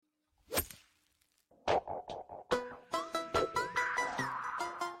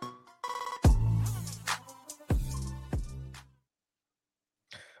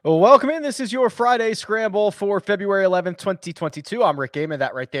Well, welcome in. This is your Friday Scramble for February 11th, 2022. I'm Rick Gaiman.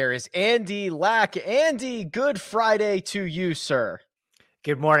 That right there is Andy Lack. Andy, good Friday to you, sir.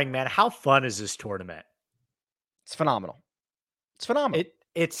 Good morning, man. How fun is this tournament? It's phenomenal. It's phenomenal.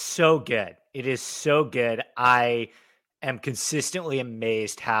 It's so good. It is so good. I am consistently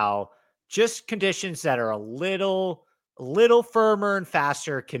amazed how just conditions that are a little firmer and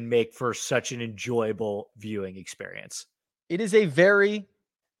faster can make for such an enjoyable viewing experience. It is a very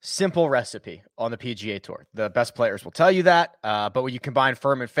simple recipe on the PGA Tour. The best players will tell you that. But when you combine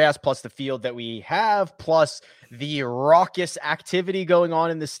firm and fast, plus the field that we have, plus the raucous activity going on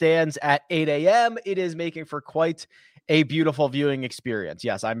in the stands at 8 a.m., it is making for quite a beautiful viewing experience.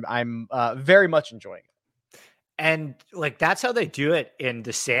 Yes, I'm very much enjoying it. And like that's how they do it in the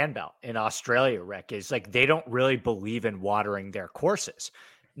Sandbelt in Australia, Rick, is like they don't really believe in watering their courses.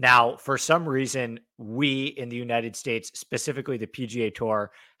 Now, for some reason, we in the United States, specifically the PGA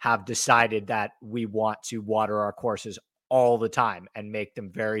Tour, have decided that we want to water our courses all the time and make them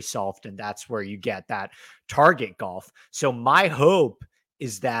very soft. And that's where you get that target golf. So my hope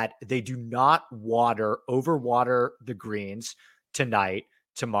is that they do not overwater the greens tonight,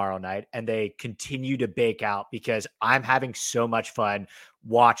 tomorrow night, and they continue to bake out, because I'm having so much fun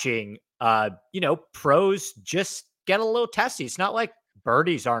watching pros just get a little testy. It's not like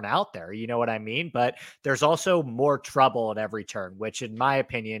birdies aren't out there, you know what I mean? But there's also more trouble at every turn, which in my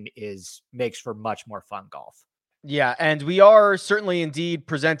opinion makes for much more fun golf. Yeah, and we are certainly indeed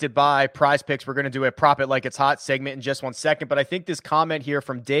presented by Prize Picks. We're going to do a Prop It Like It's Hot segment in just 1 second, but I think this comment here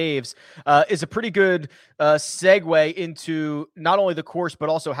from Dave's is a pretty good segue into not only the course, but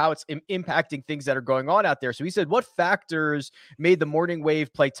also how it's impacting things that are going on out there. So he said, what factors made the morning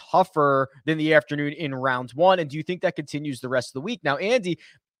wave play tougher than the afternoon in round one? And do you think that continues the rest of the week? Now, Andy,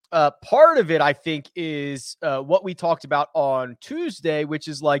 part of it, I think, is what we talked about on Tuesday, which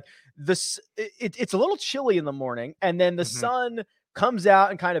is like it's a little chilly in the morning, and then the sun comes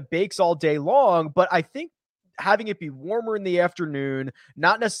out and kind of bakes all day long. But I think having it be warmer in the afternoon,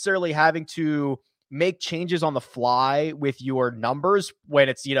 not necessarily having to make changes on the fly with your numbers when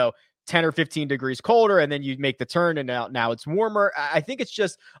it's 10 or 15 degrees colder, and then you make the turn and now it's warmer. I think it's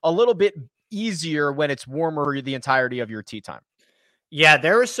just a little bit easier when it's warmer the entirety of your tee time. Yeah,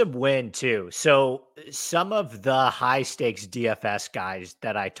 there was some wind too. So some of the high stakes DFS guys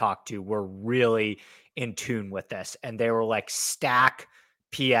that I talked to were really in tune with this, and they were like stack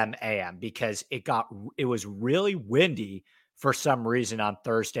PM AM, because it was really windy for some reason on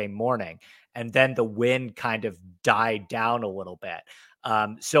Thursday morning, and then the wind kind of died down a little bit.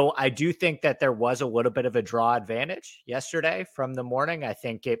 So I do think that there was a little bit of a draw advantage yesterday from the morning. I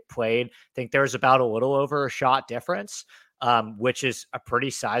think there was about a little over a shot difference, which is a pretty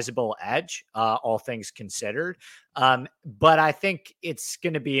sizable edge, all things considered. But I think it's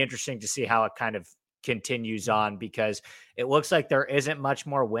going to be interesting to see how it kind of continues on, because it looks like there isn't much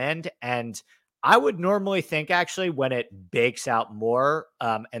more wind. And I would normally think, actually, when it bakes out more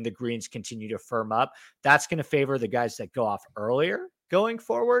and the greens continue to firm up, that's going to favor the guys that go off earlier going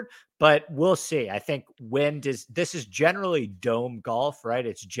forward. But we'll see. I think this is generally dome golf, right?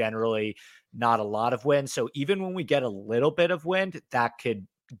 It's generally not a lot of wind. So even when we get a little bit of wind, that could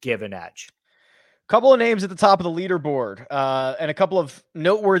give an edge. Couple of names at the top of the leaderboard, and a couple of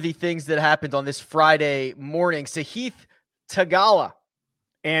noteworthy things that happened on this Friday morning. Sahith Theegala,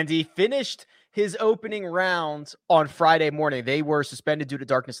 and he finished his opening round on Friday morning. They were suspended due to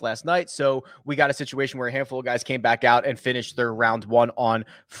darkness last night, so we got a situation where a handful of guys came back out and finished their round one on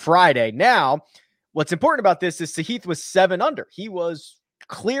Friday. Now, what's important about this is Sahith was 7 under. He was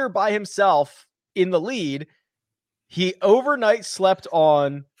clear by himself in the lead. He overnight slept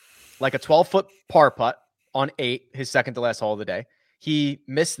on like a 12-foot par putt on 8, his second to last hole of the day. He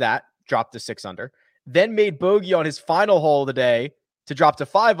missed that, dropped to 6 under, then made bogey on his final hole of the day to drop to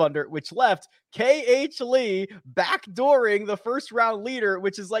 5 under, which left KH Lee backdooring the first round leader,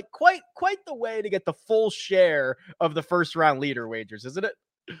 which is like quite the way to get the full share of the first round leader wagers, isn't it?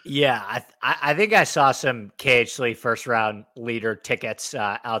 Yeah, I think I saw some KH Lee first round leader tickets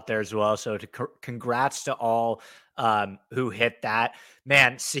out there as well. So congrats to all who hit that.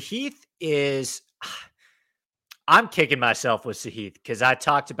 Man, Sahith is... I'm kicking myself with Sahith because I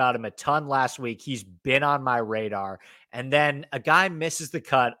talked about him a ton last week. He's been on my radar. And then a guy misses the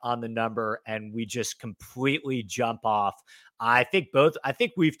cut on the number and we just completely jump off. I think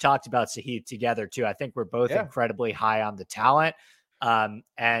we've talked about Sahith together too. I think we're both incredibly high on the talent.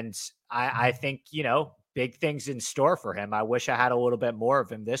 And I think, big things in store for him. I wish I had a little bit more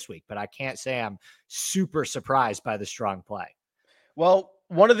of him this week, but I can't say I'm super surprised by the strong play. Well,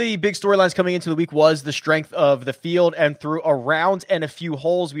 One of the big storylines coming into the week was the strength of the field, and through a round and a few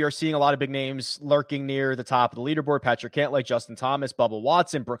holes, we are seeing a lot of big names lurking near the top of the leaderboard. Patrick Cantlay, Justin Thomas, Bubba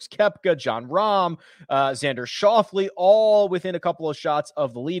Watson, Brooks Koepka, Jon Rahm, Xander Schauffele, all within a couple of shots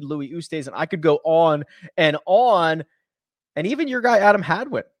of the lead. Louis Oosthuizen, and I could go on and on. And even your guy, Adam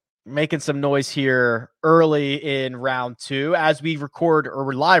Hadwin, making some noise here early in round 2. As we record, or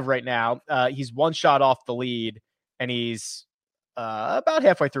we're live right now, he's one shot off the lead, and he's about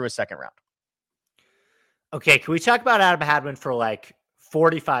halfway through his second round. Okay, can we talk about Adam Hadwin for like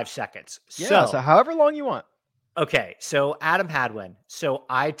 45 seconds? Yeah, so however long you want. Okay, so Adam Hadwin. So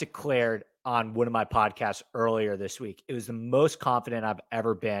I declared on one of my podcasts earlier this week, it was the most confident I've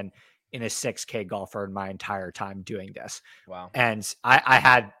ever been in a 6K golfer in my entire time doing this. Wow. And I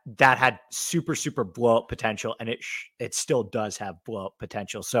had super, super blow up potential, and it still does have blow up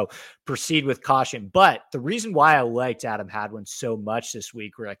potential. So proceed with caution. But the reason why I liked Adam Hadwin so much this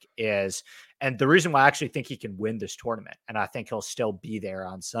week, Rick, is, and the reason why I actually think he can win this tournament, and I think he'll still be there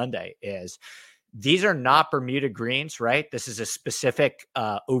on Sunday, is these are not Bermuda greens, right? This is a specific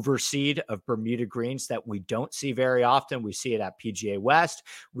overseed of Bermuda greens that we don't see very often. We see it at PGA West.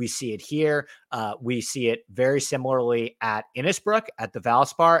 We see it here. We see it very similarly at Innisbrook, at the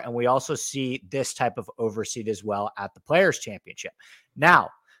Valspar, and we also see this type of overseed as well at the Players Championship. Now,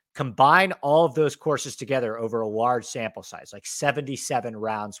 combine all of those courses together over a large sample size, like 77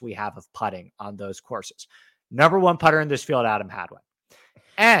 rounds we have of putting on those courses. Number one putter in this field, Adam Hadwin.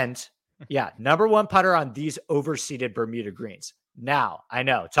 And yeah, number one putter on these overseeded Bermuda greens. Now, I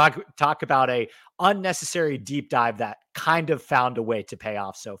know, talk about a unnecessary deep dive that kind of found a way to pay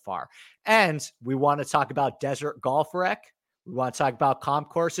off so far. And we want to talk about Desert Golf Rec. We want to talk about comp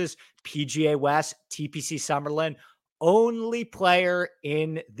courses, PGA West, TPC Summerlin. Only player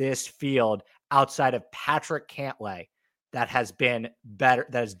in this field outside of Patrick Cantlay that has been better,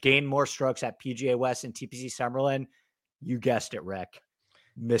 that has gained more strokes at PGA West and TPC Summerlin. You guessed it, Rick.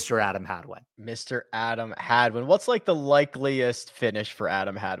 Mr. Adam Hadwin. Mr. Adam Hadwin. What's like the likeliest finish for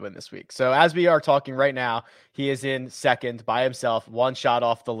Adam Hadwin this week? So as we are talking right now, he is in second by himself, one shot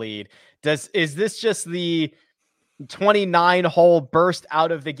off the lead. Is this just the 29 hole burst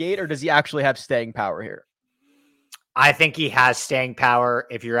out of the gate, or does he actually have staying power here? I think he has staying power.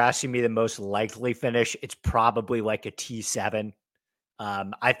 If you're asking me the most likely finish, it's probably like a T7.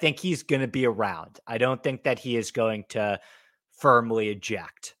 I think he's going to be around. I don't think that he is going to firmly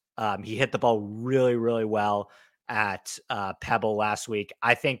eject. He hit the ball really, really well at Pebble last week.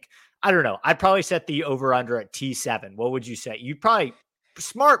 I don't know. I'd probably set the over under at T7. What would you say?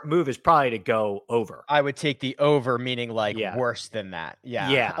 Smart move is probably to go over. I would take the over, meaning like worse than that. Yeah.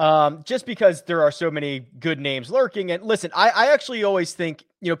 Yeah. Just because there are so many good names lurking. And listen, I actually always think,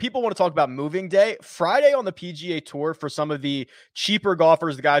 people want to talk about moving day. Friday on the PGA Tour for some of the cheaper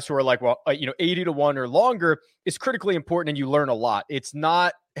golfers, the guys who are like, 80 to 1 or longer, is critically important, and you learn a lot. It's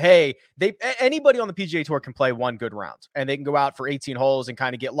not, hey, anybody on the PGA Tour can play one good round, and they can go out for 18 holes and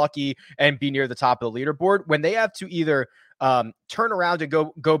kind of get lucky and be near the top of the leaderboard. When they have to either turn around and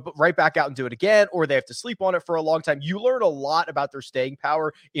go right back out and do it again, or they have to sleep on it for a long time, you learn a lot about their staying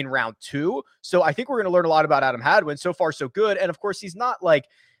power in round 2. So I think we're going to learn a lot about Adam Hadwin. So far, so good. And of course, he's not like,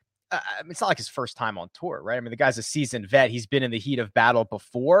 it's not like his first time on tour, right? I mean, the guy's a seasoned vet. He's been in the heat of battle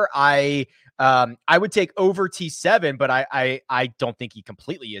before. I would take over T7, but I don't think he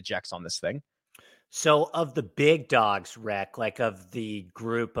completely ejects on this thing. So of the big dogs, Rick, like of the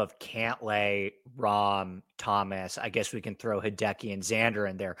group of Cantlay, Rahm, Thomas, I guess we can throw Hideki and Xander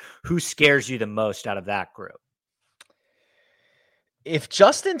in there. Who scares you the most out of that group? If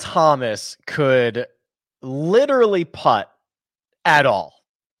Justin Thomas could literally putt at all,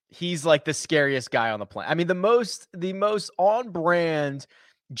 he's like the scariest guy on the planet. I mean, the most on brand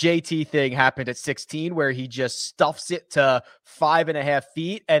JT thing happened at 16, where he just stuffs it to 5.5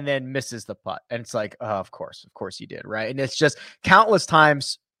 feet and then misses the putt. And it's like, of course he did. Right. And it's just countless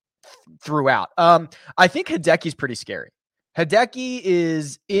times throughout. I think Hideki's pretty scary. Hideki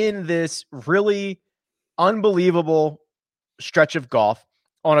is in this really unbelievable stretch of golf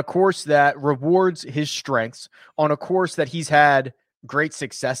on a course that rewards his strengths, on a course that he's had great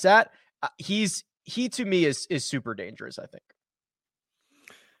success at. He to me is super dangerous, I think.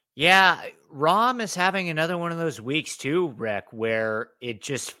 Yeah, Rahm is having another one of those weeks too, Rick, where it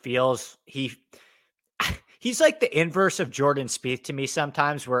just feels he's like the inverse of Jordan Spieth to me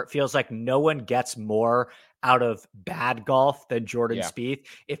sometimes, where it feels like no one gets more out of bad golf than Jordan Spieth.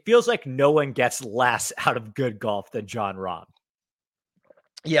 It feels like no one gets less out of good golf than Jon Rahm.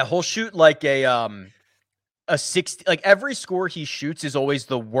 Yeah, he'll shoot like a 60, like every score he shoots is always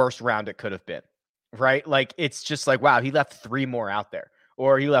the worst round it could have been, right? Like it's just like, wow, he left 3 more out there.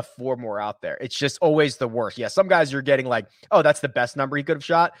 or he left 4 more out there. It's just always the worst. Yeah, some guys you're getting like, oh, that's the best number he could have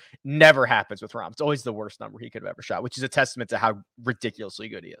shot. Never happens with Rahm. It's always the worst number he could have ever shot, which is a testament to how ridiculously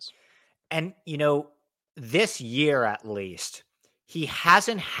good he is. And, this year at least, he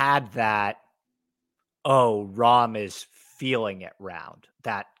hasn't had that, oh, Rahm is feeling it round,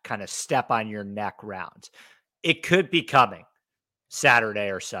 that kind of step on your neck round. It could be coming Saturday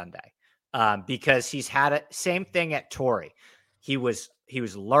or Sunday because he's had it. Same thing at Torrey. He was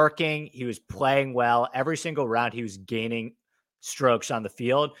lurking. He was playing well every single round. He was gaining strokes on the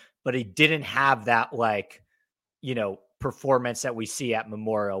field, but he didn't have that performance that we see at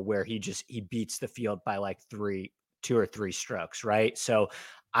Memorial where he beats the field by like 2 or 3 strokes. Right. So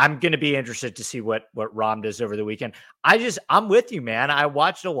I'm going to be interested to see what Rahm does over the weekend. I'm with you, man. I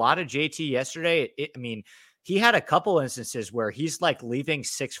watched a lot of JT yesterday. He had a couple instances where he's like leaving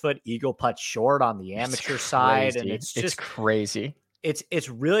 6-foot eagle putt short on the amateur side. And it's crazy. It's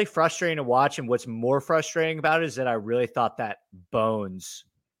really frustrating to watch. And what's more frustrating about it is that I really thought that Bones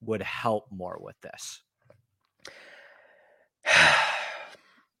would help more with this.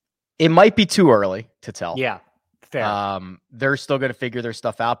 It might be too early to tell. Yeah. Fair. They're still going to figure their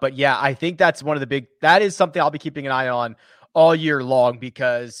stuff out, but yeah, I think that's that is something I'll be keeping an eye on all year long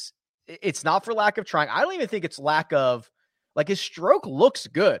because it's not for lack of trying. I don't even think it's lack of his stroke looks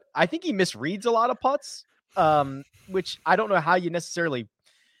good. I think he misreads a lot of putts, which I don't know how you necessarily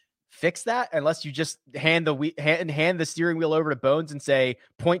fix that unless you just hand the steering wheel over to Bones and say,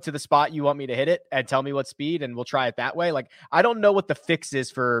 point to the spot you want me to hit it and tell me what speed, and we'll try it that way. Like, I don't know what the fix is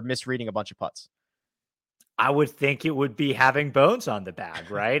for misreading a bunch of putts. I would think it would be having Bones on the bag,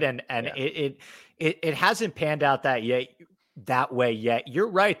 right? And yeah. it hasn't panned out that way yet. You're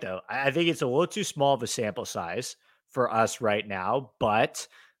right, though. I think it's a little too small of a sample size for us right now. But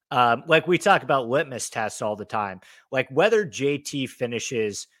like we talk about litmus tests all the time, like whether JT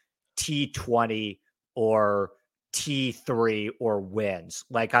finishes T20 or T3 or wins,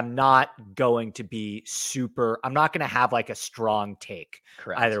 like I'm not going to have like a strong take.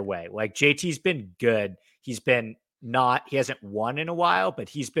 Correct. Either way. Like JT's been good. He hasn't won in a while, but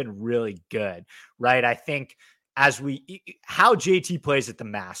he's been really good, right? I think how JT plays at the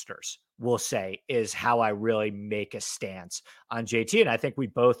Masters, we'll say, is how I really make a stance on JT. And I think we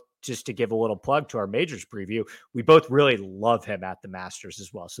both, just to give a little plug to our majors preview, we both really love him at the Masters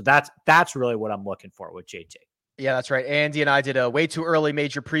as well. So that's really what I'm looking for with JT. Yeah, that's right. Andy and I did a way too early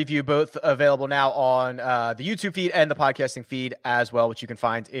major preview, both available now on the YouTube feed and the podcasting feed as well, which you can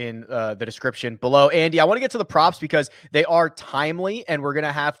find in the description below. Andy, I want to get to the props because they are timely, and we're going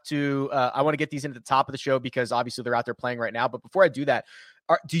to have to I want to get these into the top of the show because obviously they're out there playing right now. But before I do that,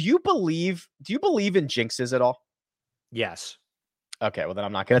 do you believe in jinxes at all? Yes. Okay, well then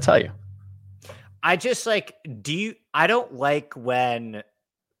I'm not going to tell you. I just I don't like when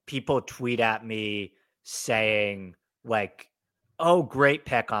people tweet at me saying like, oh, great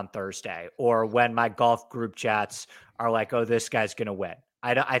pick on Thursday, or when my golf group chats are like, oh, this guy's going to win.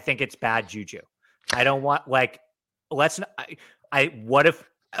 I think it's bad juju. I don't want what if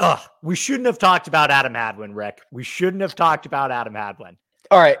we shouldn't have talked about Adam Hadwin, Rick. We shouldn't have talked about Adam Hadwin.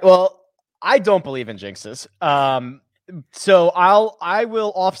 All right. Well, I don't believe in jinxes. So I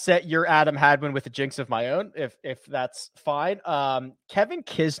will offset your Adam Hadwin with a jinx of my own, if that's fine. Kevin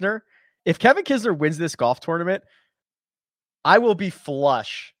Kisner. If Kevin Kisner wins this golf tournament, I will be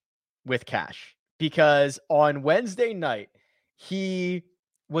flush with cash because on Wednesday night, he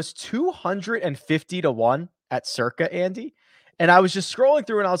was 250 to 1 at Circa, Andy. And I was just scrolling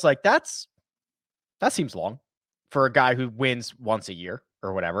through and I was like, that seems long for a guy who wins once a year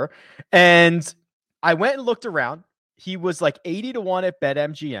or whatever. And I went and looked around. He was like 80 to 1 at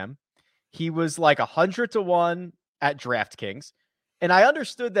BetMGM. He was like 100 to 1 at DraftKings. And I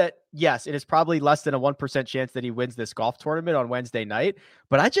understood that, yes, it is probably less than a 1% chance that he wins this golf tournament on Wednesday night,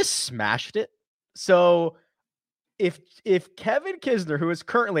 but I just smashed it. So if Kevin Kisner, who is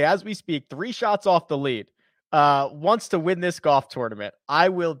currently, as we speak, 3 shots off the lead, wants to win this golf tournament, I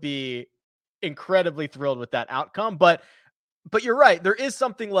will be incredibly thrilled with that outcome. But you're right. There is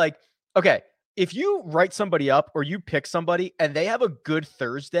something like, okay, if you write somebody up or you pick somebody and they have a good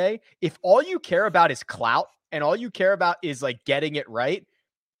Thursday, if all you care about is clout, and all you care about is like getting it right,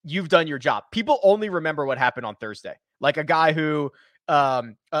 you've done your job. People only remember what happened on Thursday. Like a guy who,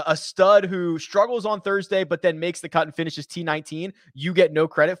 a stud who struggles on Thursday, but then makes the cut and finishes T19, you get no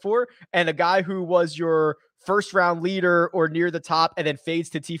credit for. And a guy who was your first round leader or near the top and then fades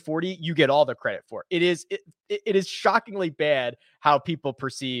to T40, you get all the credit for. It is shockingly bad how people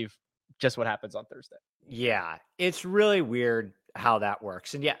perceive just what happens on Thursday. Yeah, it's really weird how that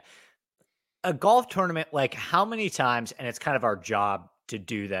works. And yeah, a golf tournament, like how many times, and it's kind of our job to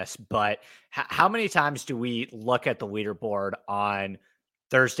do this, but how many times do we look at the leaderboard on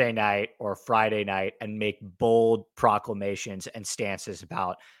Thursday night or Friday night and make bold proclamations and stances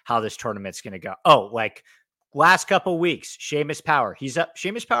about how this tournament's going to go? Oh, like last couple weeks, Seamus Power, he's up.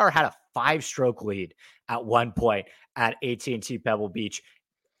 Seamus Power had a 5-stroke lead at one point at AT&T Pebble Beach,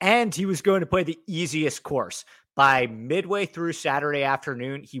 and he was going to play the easiest course. By midway through Saturday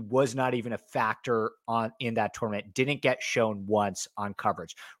afternoon, he was not even a factor in that tournament. Didn't get shown once on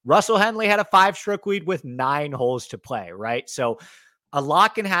coverage. Russell Henley had a 5-stroke lead with 9 holes to play, right? So a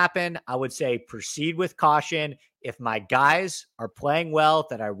lot can happen. I would say proceed with caution. If my guys are playing well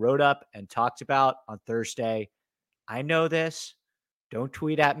that I wrote up and talked about on Thursday, I know this. Don't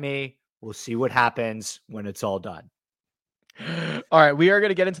tweet at me. We'll see what happens when it's all done. All right, we are going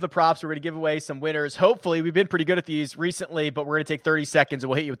to get into the props. We're going to give away some winners. Hopefully, we've been pretty good at these recently, but we're going to take 30 seconds and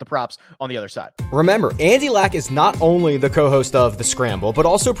we'll hit you with the props on the other side. Remember, Andy Lack is not only the co-host of The Scramble, but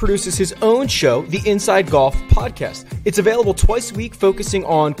also produces his own show, the Inside Golf Podcast. It's available twice a week, focusing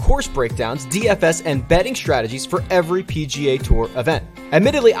on course breakdowns, DFS, and betting strategies for every PGA Tour event.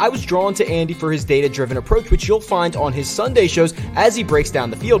 Admittedly, I was drawn to Andy for his data-driven approach, which you'll find on his Sunday shows as he breaks down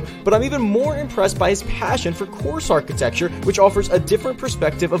the field, but I'm even more impressed by his passion for course architecture, which offers a different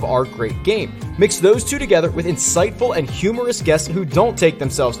perspective of our great game. Mix those two together with insightful and humorous guests who don't take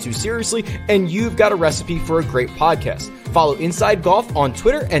themselves too seriously, and you've got a recipe for a great podcast. Follow Inside Golf on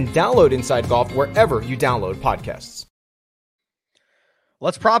Twitter and download Inside Golf wherever you download podcasts.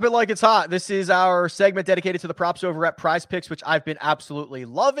 Let's prop it like it's hot. This is our segment dedicated to the props over at Prize Picks, which I've been absolutely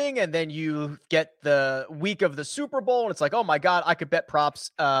loving. And then you get the week of the Super Bowl, and it's like, oh my God, I could bet props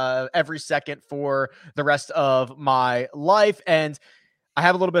every second for the rest of my life. And I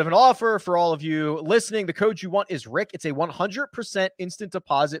have a little bit of an offer for all of you listening. The code you want is Rick. It's a 100% instant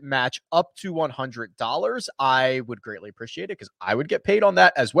deposit match up to $100. I would greatly appreciate it because I would get paid on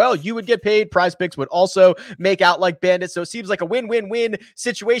that as well. You would get paid. Prize Picks would also make out like bandits. So it seems like a win-win-win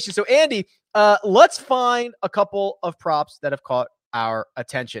situation. So Andy, let's find a couple of props that have caught our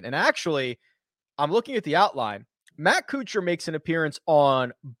attention. And actually, I'm looking at the outline. Matt Kuchar makes an appearance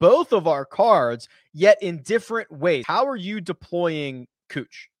on both of our cards, yet in different ways. How are you deploying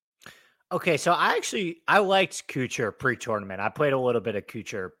Kuch? Okay, so I liked Kuchar pre-tournament. I played a little bit of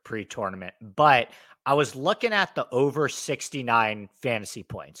Kuchar pre-tournament, but I was looking at the over 69 fantasy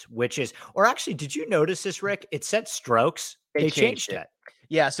points, which is, or actually, did you notice this, Rick? It said strokes. They changed it.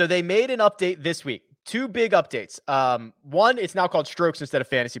 Yeah, so they made an update this week. 2 big updates. One, it's now called strokes instead of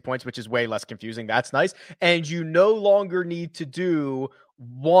fantasy points, which is way less confusing. That's nice. And you no longer need to do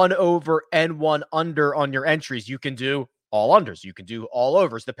 1 over and 1 under on your entries. You can do all unders. You can do all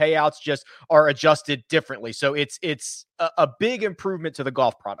overs. The payouts just are adjusted differently. So it's a big improvement to the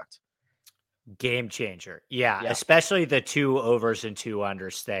golf product. Game changer. Yeah, especially the 2 overs and 2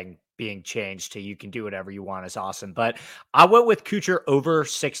 unders thing being changed to you can do whatever you want is awesome. But I went with Kuchar over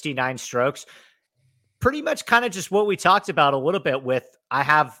 69 strokes. Pretty much kind of just what we talked about a little bit with,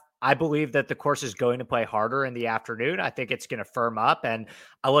 I believe that the course is going to play harder in the afternoon. I think it's going to firm up. And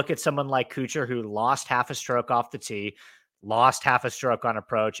I look at someone like Kuchar who lost half a stroke off the tee, lost half a stroke on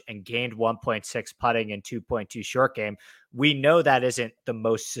approach, and gained 1.6 putting and 2.2 short game. We know that isn't the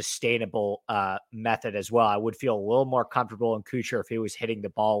most sustainable method as well. I would feel a little more comfortable in Kuchar if he was hitting the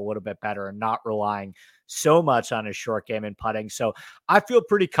ball a little bit better and not relying so much on his short game and putting. So I feel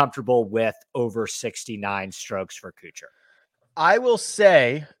pretty comfortable with over 69 strokes for Kuchar. I will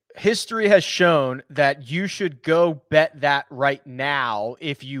say history has shown that you should go bet that right now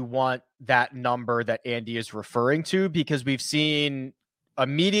if you want that number that Andy is referring to, because we've seen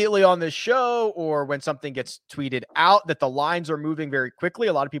immediately on this show or when something gets tweeted out that the lines are moving very quickly.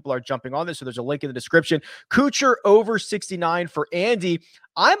 A lot of people are jumping on this. So there's a link in the description. Kuchar over 69 for Andy.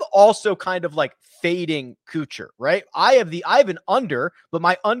 I'm also kind of like fading Kuchar, right? I have an under, but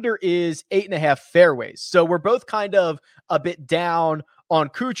my under is 8.5 fairways. So we're both kind of a bit down on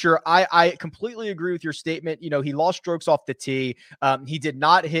Kuchar. I completely agree with your statement. You know, he lost strokes off the tee. He did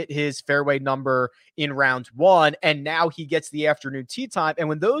not hit his fairway number in round 1, and now he gets the afternoon tee time. And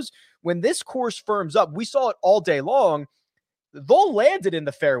when this course firms up, we saw it all day long. They'll land it in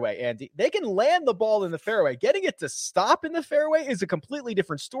the fairway, Andy. They can land the ball in the fairway. Getting it to stop in the fairway is a completely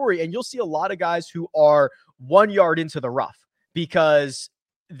different story. And you'll see a lot of guys who are 1 yard into the rough because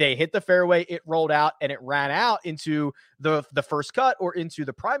they hit the fairway, it rolled out, and it ran out into the first cut or into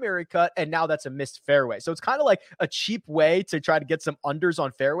the primary cut, and now that's a missed fairway. So it's kind of like a cheap way to try to get some unders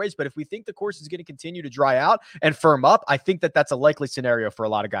on fairways. But if we think the course is going to continue to dry out and firm up, I think that that's a likely scenario for a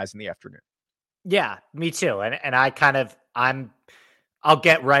lot of guys in the afternoon. Yeah, me too. And I'm I'll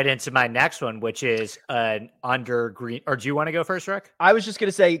get right into my next one, which is an under green. Or do you want to go first, Rick? I was just going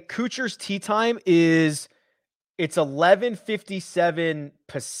to say Kuchar's tee time it's 11:57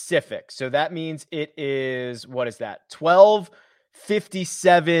 Pacific. So that means it is, what is that?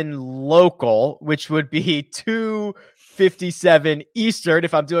 12:57 local, which would be 2:57 Eastern,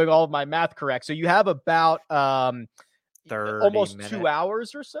 if I'm doing all of my math correct. So you have about 30 almost minutes. 2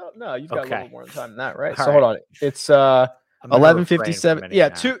 hours or so. No, you've got a little more time than that, right? All so hold on. It's 11:57. Yeah,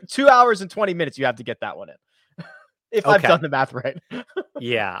 2 hours and 20 minutes. You have to get that one in. If I've done the math right.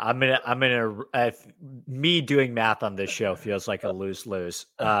 Yeah, I'm gonna. Me doing math on this show feels like a lose-lose.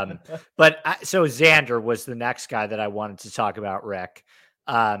 But so Xander was the next guy that I wanted to talk about, Rick.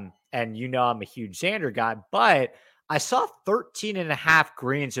 And I'm a huge Xander guy, but I saw 13.5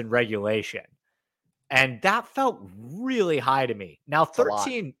 greens in regulation, and that felt really high to me. Now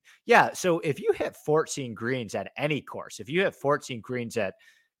 13, yeah. So if you hit 14 greens at any course, if you hit 14 greens at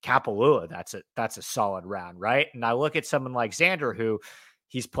Kapalua, that's a solid round, right? And I look at someone like Xander, who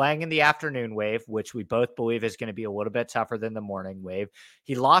he's playing in the afternoon wave, which we both believe is going to be a little bit tougher than the morning wave.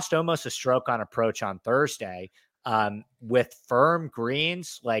 He lost almost a stroke on approach on Thursday with firm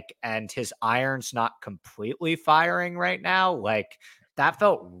greens, and his iron's not completely firing right now. That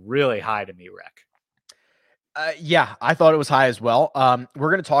felt really high to me, Rick. Yeah, I thought it was high as well.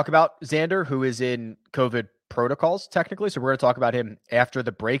 We're going to talk about Xander, who is in COVID protocols technically, so we're going to talk about him after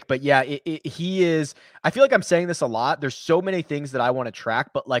the break. But yeah, he is, I feel like I'm saying this a lot, there's so many things that I want to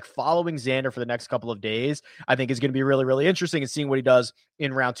track, but following Xander for the next couple of days I think is going to be really, really interesting, and seeing what he does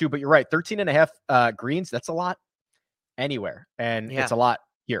in round 2. But you're right, 13.5 greens, that's a lot anywhere, and it's a lot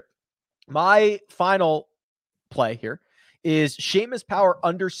here. My final play here is Seamus Power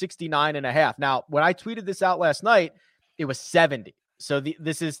under 69.5. Now, when I tweeted this out last night, it was 70. So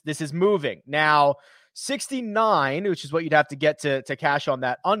this is moving. Now, 69, which is what you'd have to get to cash on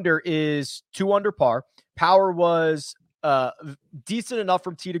that under, is 2 under par. Power was decent enough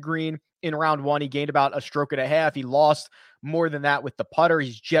from tee to green in round 1. He gained about a stroke and a half. He lost more than that with the putter.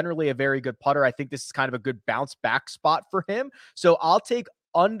 He's generally a very good putter. I think this is kind of a good bounce back spot for him. So I'll take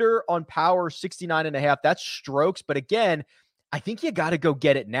under on Power 69.5. That's strokes. But again, I think you got to go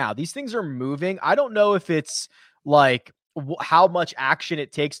get it now. These things are moving. I don't know if it's how much action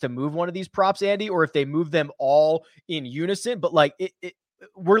it takes to move one of these props, Andy, or if they move them all in unison. But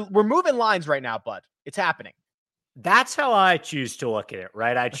we're moving lines right now, bud. It's happening. That's how I choose to look at it,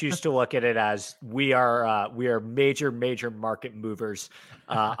 right? I choose to look at it as we are major market movers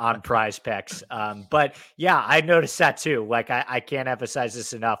on Prize Picks. But yeah, I noticed that too. I can't emphasize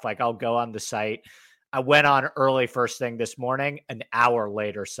this enough. I'll go on the site. I went on early first thing this morning. An hour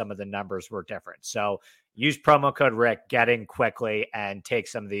later, some of the numbers were different. So use promo code Rick, get in quickly, and take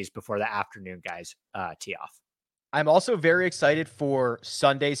some of these before the afternoon guys tee off. I'm also very excited for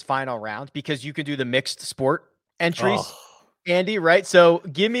Sunday's final round because you can do the mixed sport entries, Andy, right? So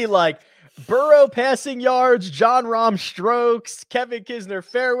give me Burrow passing yards, Jon Rahm strokes, Kevin Kisner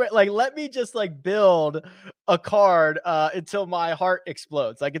fairway. Let me just build a card until my heart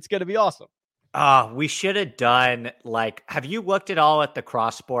explodes. It's going to be awesome. We should have done have you looked at all at the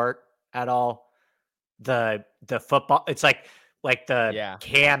cross sport at all? The football, it's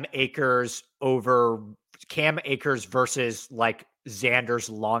Cam Akers versus Xander's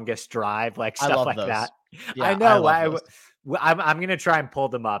longest drive, stuff like those. That. Yeah, I know. I'm going to try and pull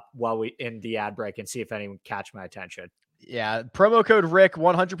them up while we in the ad break and see if anyone catch my attention. Yeah. Promo code Rick,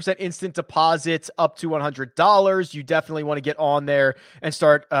 100% instant deposits up to $100. You definitely want to get on there and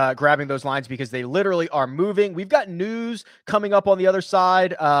start grabbing those lines because they literally are moving. We've got news coming up on the other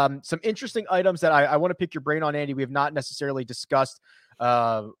side. Some interesting items that I want to pick your brain on, Andy. We have not necessarily discussed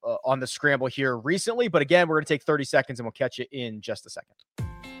on the scramble here recently, but again, we're going to take 30 seconds and we'll catch you in just a second.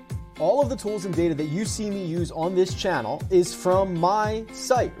 All of the tools and data that you see me use on this channel is from my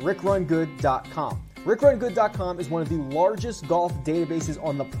site, rickrungood.com. RickRunGood.com is one of the largest golf databases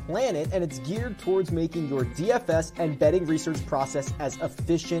on the planet, and it's geared towards making your DFS and betting research process as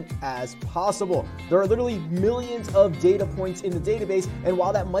efficient as possible. There are literally millions of data points in the database, and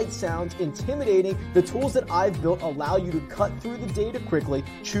while that might sound intimidating, the tools that I've built allow you to cut through the data quickly,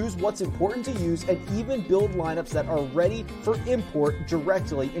 choose what's important to use, and even build lineups that are ready for import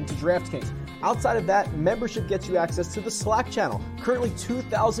directly into DraftKings. Outside of that, membership gets you access to the Slack channel, currently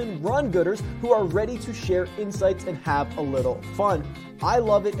 2,000 run gooders who are ready to share insights and have a little fun. I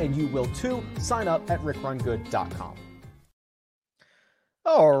love it, and you will too. Sign up at rickrungood.com.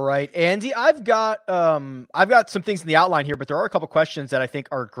 All right, Andy, I've got some things in the outline here, but there are a couple questions that I think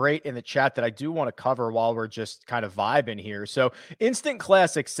are great in the chat that I do want to cover while we're just kind of vibing here. So Instant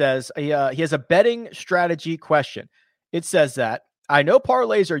Classic says he has a betting strategy question. It says that I know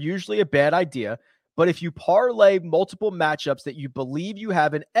parlays are usually a bad idea, but if you parlay multiple matchups that you believe you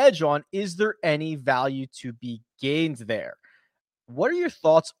have an edge on, is there any value to be gained there? What are your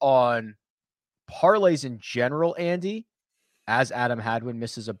thoughts on parlays in general, Andy? As Adam Hadwin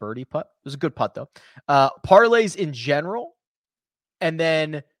misses a birdie putt. It was a good putt, though. Parlays in general, and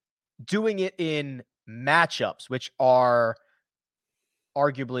then doing it in matchups, which are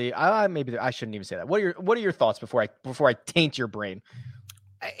arguably, maybe I shouldn't even say that. What are your thoughts before I taint your brain?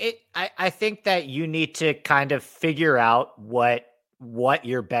 I think that you need to kind of figure out what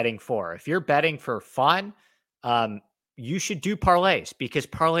you're betting for. If you're betting for fun, you should do parlays, because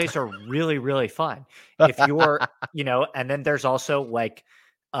parlays are really, really fun. If you're, and then there's also like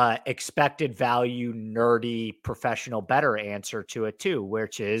expected value, nerdy, professional better answer to it too,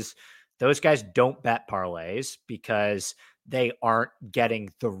 which is those guys don't bet parlays because they aren't getting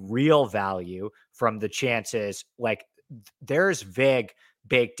the real value from the chances. Like there's VIG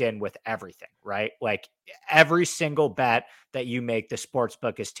baked in with everything, right? Like every single bet that you make, the sports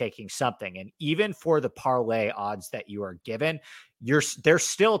book is taking something. And even for the parlay odds that you are given, they're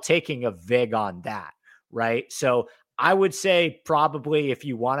still taking a VIG on that, right? So I would say probably if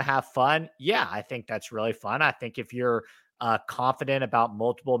you want to have fun, yeah, I think that's really fun. I think if you're confident about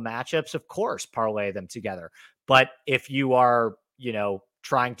multiple matchups, of course, parlay them together. But if you are,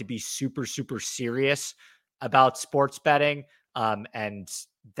 trying to be super, super serious about sports betting, and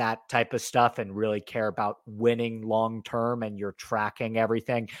that type of stuff, and really care about winning long-term, and you're tracking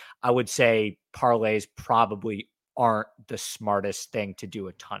everything, I would say parlays probably aren't the smartest thing to do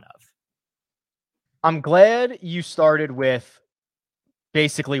a ton of. I'm glad you started with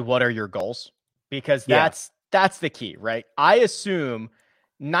basically what are your goals, because that's the key, right? I assume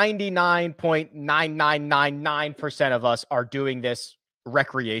 99.9999% of us are doing this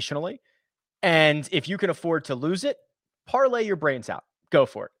recreationally. And if you can afford to lose it, parlay your brains out. Go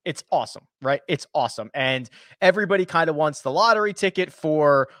for it. It's awesome, right? It's awesome. And everybody kind of wants the lottery ticket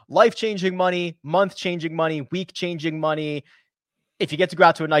for life-changing money, month-changing money, week-changing money. If you get to go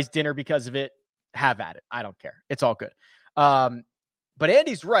out to a nice dinner because of it, have at it. I don't care. It's all good. But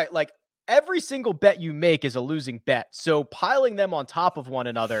Andy's right. Like every single bet you make is a losing bet. So piling them on top of one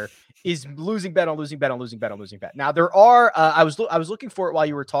another is losing bet on losing bet on losing bet on losing bet. Now there are, I was looking for it while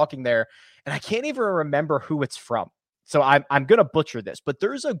you were talking there, and I can't even remember who it's from. So I'm going to butcher this, but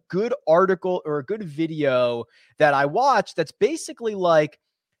there's a good article or a good video that I watched that's basically like,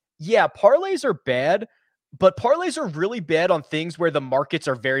 yeah, parlays are bad, but parlays are really bad on things where the markets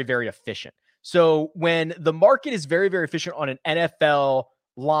are very, very efficient. So when the market is very, very efficient on an NFL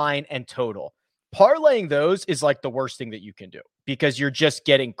line and total, parlaying those is like the worst thing that you can do, because you're just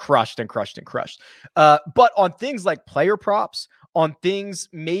getting crushed and crushed and crushed. But on things like player props, on things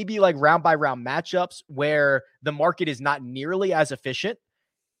maybe like round by round matchups where the market is not nearly as efficient,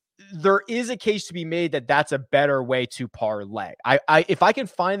 there is a case to be made that that's a better way to parlay. If I can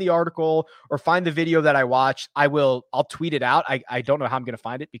find the article or find the video that I watched, I'll tweet it out. I don't know how I'm going to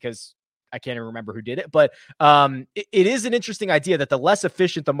find it because I can't even remember who did it, but it is an interesting idea that the less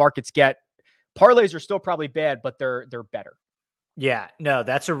efficient the markets get, parlays are still probably bad, but they're better. Yeah, no,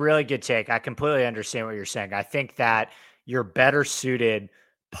 that's a really good take. I completely understand what you're saying. I think that you're better suited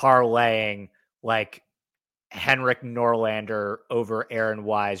parlaying like Henrik Norlander over Aaron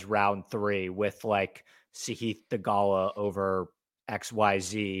Wise round 3 with like Sahith Theegala over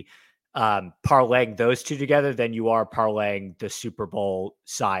XYZ, parlaying those two together than you are parlaying the Super Bowl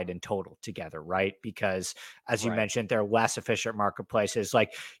side and total together, right? Because as you mentioned, they're less efficient marketplaces.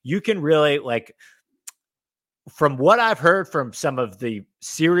 Like you can really like, from what I've heard from some of the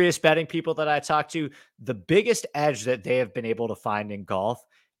serious betting people that I talked to, the biggest edge that they have been able to find in golf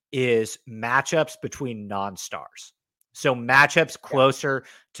is matchups between non-stars. So matchups closer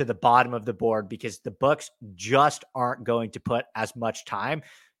to the bottom of the board, because the books just aren't going to put as much time,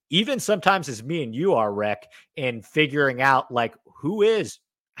 even sometimes as me and you are, Rick, in figuring out like who is,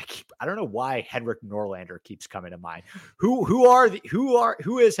 I don't know why Henrik Norlander keeps coming to mind. Who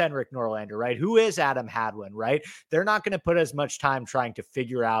is Henrik Norlander, right? Who is Adam Hadwin, right? They're not going to put as much time trying to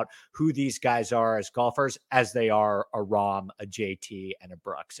figure out who these guys are as golfers as they are a Rahm, a JT, and a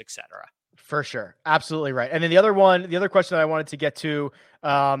Brooks, etc. For sure. Absolutely right. And then the other question that I wanted to get to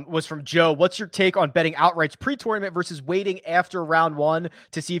was from Joe. What's your take on betting outrights pre-tournament versus waiting after round 1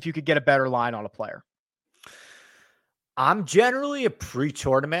 to see if you could get a better line on a player? I'm generally a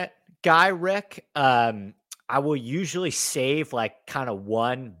pre-tournament guy, Rick. I will usually save like kind of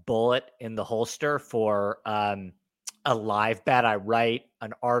one bullet in the holster for a live bet I write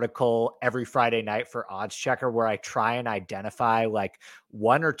an article every Friday night for Odds Checker where I try and identify like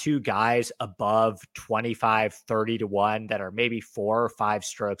one or two guys above 25, 30 to 1 that are maybe 4 or 5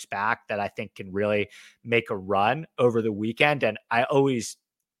 strokes back that I think can really make a run over the weekend. And I always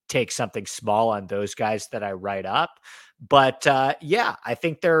take something small on those guys that I write up. But yeah, I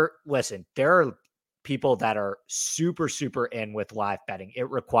think there are people that are super, super in with live betting. It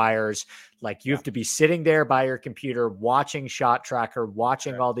requires like you have to be sitting there by your computer, watching Shot Tracker,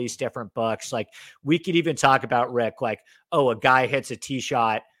 watching all these different books. Like we could even talk about, Rick, like, oh, a guy hits a tee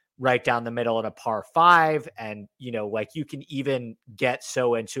shot right down the middle at a par 5. And, you know, like you can even get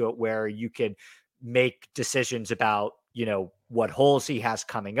so into it where you could make decisions about, you know, what holes he has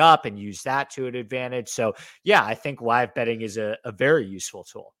coming up and use that to an advantage. So yeah, I think live betting is a very useful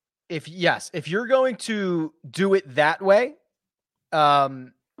tool. If you're going to do it that way,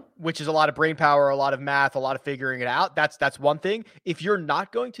 which is a lot of brain power, a lot of math, a lot of figuring it out, that's one thing. If you're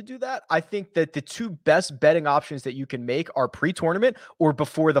not going to do that, I think that the two best betting options that you can make are pre-tournament or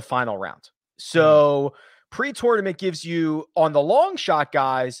before the final round. So pre-tournament gives you, on the long shot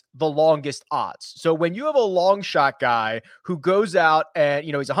guys, the longest odds. So when you have a long shot guy who goes out and,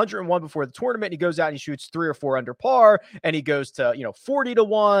 you know, he's 101 before the tournament, and he goes out and he shoots 3 or 4 under par, and he goes to, you know, 40 to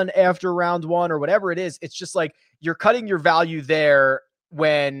 1 after round 1 or whatever it is. It's just like you're cutting your value there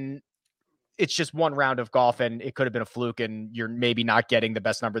when it's just one round of golf and it could have been a fluke and you're maybe not getting the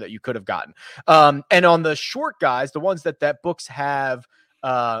best number that you could have gotten. And on the short guys, the ones that books have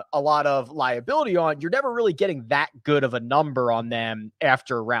a lot of liability on, you're never really getting that good of a number on them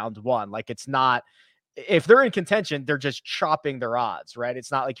after round 1. Like it's not, if they're in contention, they're just chopping their odds, right? It's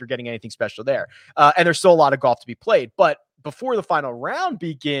not like you're getting anything special there. And there's still a lot of golf to be played, but before the final round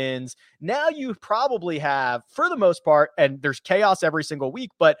begins, now you probably have, for the most part, and there's chaos every single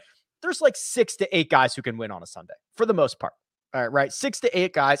week, but there's like 6 to 8 guys who can win on a Sunday for the most part. All right, 6 to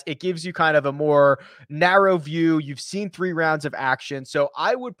 8 guys. It gives you kind of a more narrow view. You've seen 3 rounds of action. So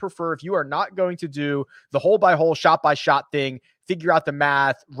I would prefer, if you are not going to do the hole by hole, shot by shot thing, figure out the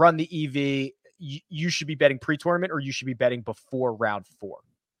math, run the EV, you should be betting pre-tournament or you should be betting before round 4.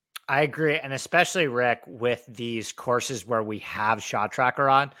 I agree. And especially, Rick, with these courses where we have Shot Tracker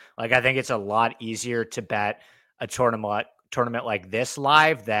on, like I think it's a lot easier to bet a tournament like this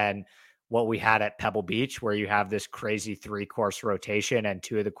live than what we had at Pebble Beach, where you have this crazy 3-course rotation and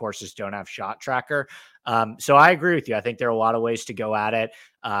 2 of the courses don't have Shot Tracker. So I agree with you. I think there are a lot of ways to go at it.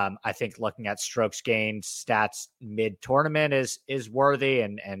 I think looking at strokes gained stats mid-tournament is worthy,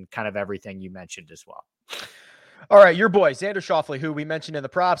 and kind of everything you mentioned as well. All right, your boy, Xander Schauffele, who we mentioned in the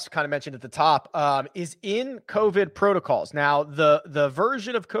props, kind of mentioned at the top, is in COVID protocols. Now, the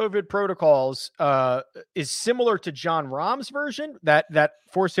version of COVID protocols is similar to Jon Rahm's version that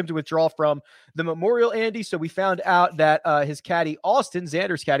forced him to withdraw from the Memorial, Andy. So we found out that his caddy,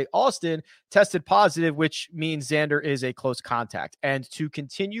 Xander's caddy, Austin, tested positive, which means Xander is a close contact. And to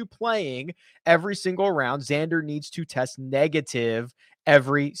continue playing every single round, Xander needs to test negative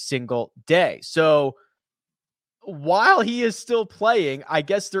every single day. So while he is still playing, I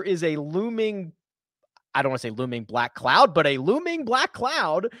guess there is a looming, I don't want to say looming black cloud, but a looming black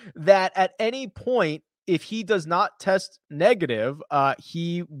cloud that at any point, if he does not test negative,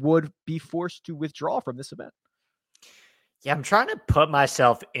 he would be forced to withdraw from this event. Yeah, I'm trying to put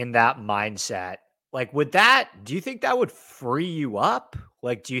myself in that mindset. Like, do you think that would free you up?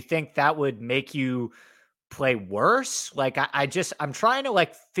 Like, do you think that would make you play worse? Like, I'm trying to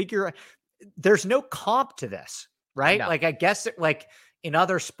like figure, there's no comp to this. Right. No. Like, I guess like in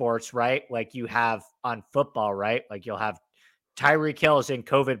other sports, right? Like you have on football, right? Like you'll have Tyreek Hill is in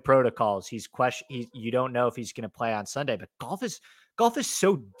COVID protocols. You don't know if he's going to play on Sunday, but golf is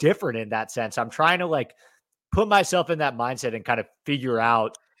so different in that sense. I'm trying to like put myself in that mindset and kind of figure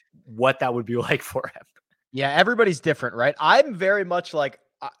out what that would be like for him. Yeah. Everybody's different, right? I'm very much like,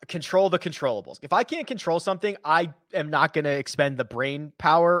 control the controllables. If I can't control something, I am not going to expend the brain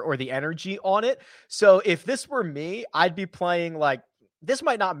power or the energy on it. So if this were me, I'd be playing like, this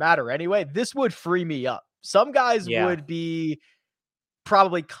might not matter anyway. This would free me up. Some guys would be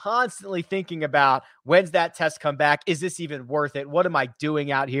probably constantly thinking about, when's that test come back? Is this even worth it? What am I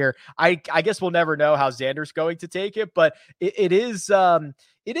doing out here? I guess we'll never know how Xander's going to take it, but it is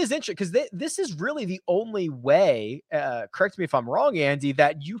interesting because this is really the only way, correct me if I'm wrong, Andy,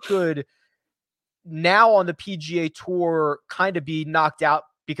 that you could now on the PGA Tour kind of be knocked out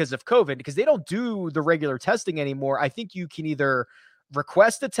because of COVID, because they don't do the regular testing anymore. I think you can either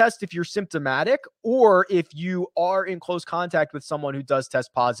request a test if you're symptomatic, or if you are in close contact with someone who does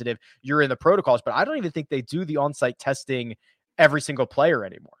test positive, you're in the protocols. But I don't even think they do the on-site testing every single player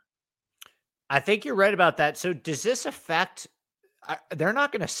anymore. I think you're right about that. So does this affect they're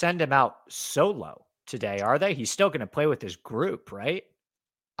not going to send him out solo today, are they? He's still going to play with his group, right?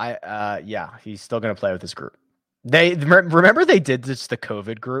 Yeah, he's still going to play with his group. They remember they did this the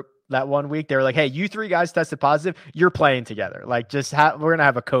COVID group that one week. They were like, "Hey, you three guys tested positive. You're playing together. Like, just we're gonna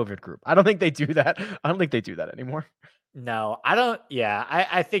have a COVID group." I don't think they do that. I don't think they do that anymore. No, I don't. Yeah,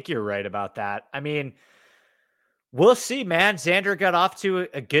 I think you're right about that. I mean, we'll see, man. Xander got off to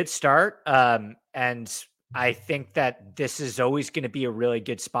a good start, and I think that this is always going to be a really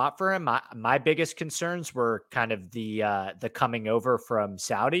good spot for him. My biggest concerns were kind of the coming over from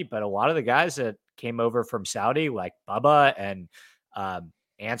Saudi, but a lot of the guys that came over from Saudi, like Bubba and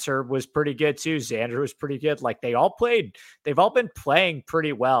Answer was pretty good too. Xander was pretty good. Like they've all been playing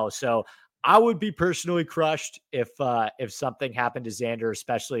pretty well. So I would be personally crushed if something happened to Xander,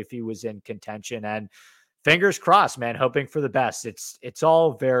 especially if he was in contention. And fingers crossed, man, hoping for the best. It's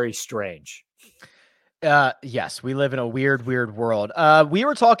all very strange. Yes, we live in a weird world. We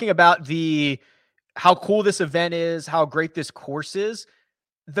were talking about how cool this event is, how great this course is.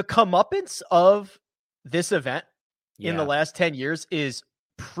 The comeuppance of this event in the last 10 years is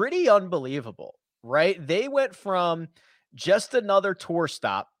pretty unbelievable, right? They went from just another tour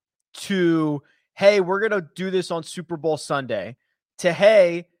stop to, hey, we're going to do this on Super Bowl Sunday, to,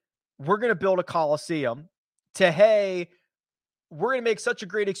 hey, we're going to build a Coliseum, to, hey, we're going to make such a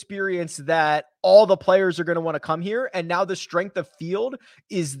great experience that all the players are going to want to come here. And now the strength of field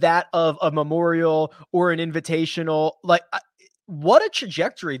is that of a Memorial or an Invitational. Like, what a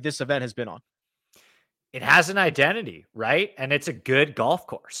trajectory this event has been on. It has an identity, right? And it's a good golf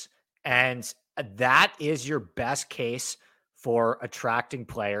course. And that is your best case for attracting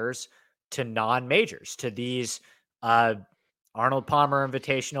players to non-majors, to these Arnold Palmer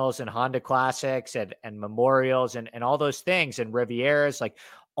Invitationals and Honda Classics and Memorials and all those things and Rivieras, like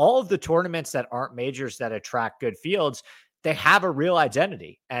all of the tournaments that aren't majors that attract good fields, they have a real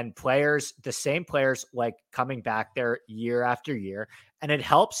identity, and players, the same players, like coming back there year after year. And it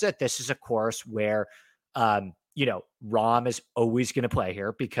helps that this is a course where, Rahm is always going to play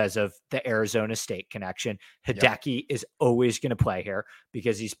here because of the Arizona State connection. Hideki is always going to play here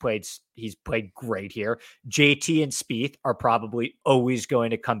because he's played great here. JT and Spieth are probably always going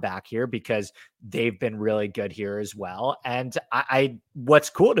to come back here because they've been really good here as well. And what's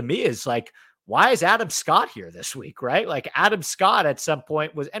cool to me is like, why is Adam Scott here this week, right? Like Adam Scott at some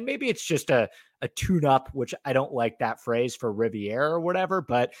point was, and maybe it's just a tune-up, which I don't like that phrase for Riviera or whatever,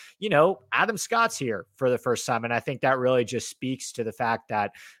 but Adam Scott's here for the first time. And I think that really just speaks to the fact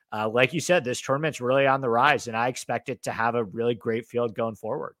that, like you said, this tournament's really on the rise, and I expect it to have a really great field going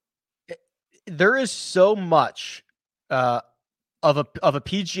forward. There is so much of a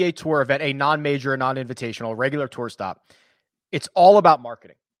PGA Tour event, a non-major, a non-invitational, regular tour stop. It's all about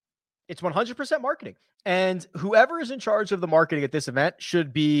marketing. It's 100% marketing. And whoever is in charge of the marketing at this event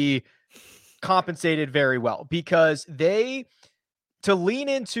should be compensated very well, because to lean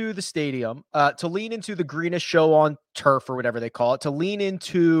into the stadium, to lean into the greenest show on turf or whatever they call it, to lean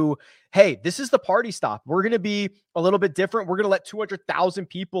into, hey, this is the party stop. We're going to be a little bit different. We're going to let 200,000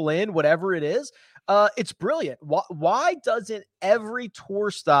 people in, whatever it is. It's brilliant. Why doesn't every tour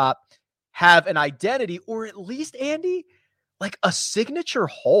stop have an identity, or at least, Andy, like a signature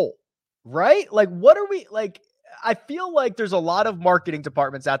hole, right? Like, what are we like? I feel like there's a lot of marketing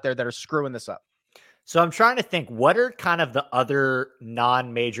departments out there that are screwing this up. So I'm trying to think, what are kind of the other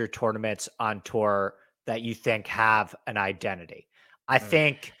non-major tournaments on tour that you think have an identity? I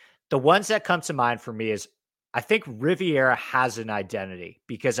think the ones that come to mind for me is, I think Riviera has an identity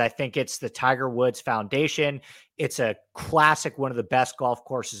because I think it's the Tiger Woods Foundation. It's a classic, one of the best golf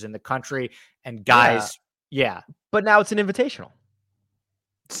courses in the country. And guys, yeah. But now it's an invitational.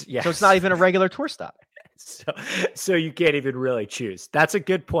 Yes. So it's not even a regular tour stop. So you can't even really choose. That's a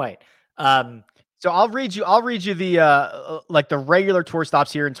good point. So I'll read you the like the regular tour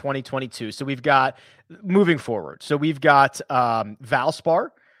stops here in 2022. So we've got, moving forward, so we've got Valspar,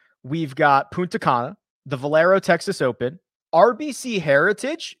 we've got Punta Cana, the Valero Texas Open, RBC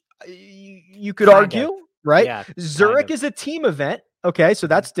Heritage. You could argue, right? Yeah, Zurich is a team event. Okay, so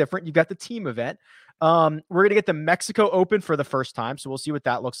that's different. You got the team event. We're going to get the Mexico Open for the first time, so we'll see what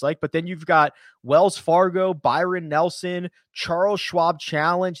that looks like. But then you've got Wells Fargo, Byron Nelson, Charles Schwab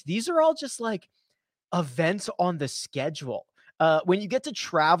Challenge. These are all just like events on the schedule. When you get to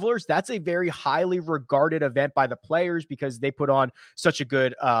Travelers, that's a very highly regarded event by the players because they put on such a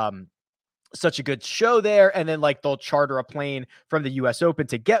good show there. And then like they'll charter a plane from the US Open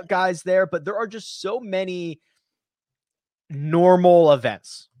to get guys there. But there are just so many normal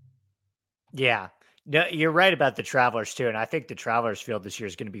events. Yeah. No, you're right about the Travelers too. And I think the Travelers field this year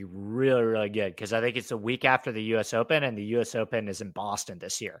is going to be really, really good because I think it's a week after the US Open, and the US Open is in Boston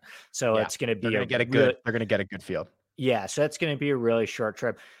this year. So it's going to be they're going to get a good field. Yeah. So it's going to be a really short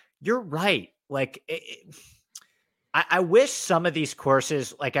trip. You're right. Like I wish some of these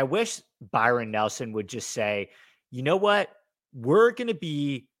courses, like I wish Byron Nelson would just say, you know what? We're going to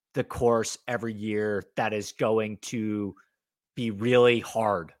be the course every year that is going to be really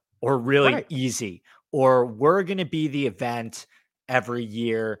hard or really easy, or we're going to be the event every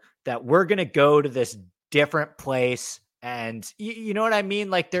year that we're going to go to this different place. And you know what I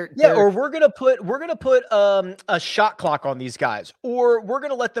mean? Like they're or we're going to put a shot clock on these guys, or we're going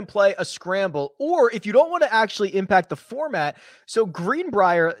to let them play a scramble. Or if you don't want to actually impact the format. So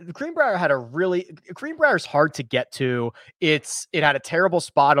Greenbrier Greenbrier's hard to get to. It had a terrible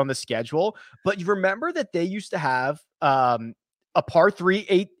spot on the schedule, but you remember that they used to have, a par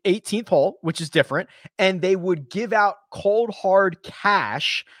 3 18th hole, which is different. And they would give out cold hard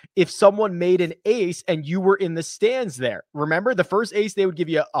cash if someone made an ace and you were in the stands there. Remember, the first ace, they would give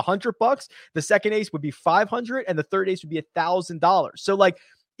you $100. The second ace would be $500, and the third ace would be $1,000. So like,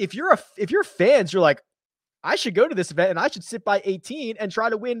 if you're fans, you're like, I should go to this event and I should sit by 18 and try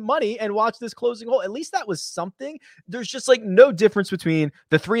to win money and watch this closing hole. At least that was something. There's just like no difference between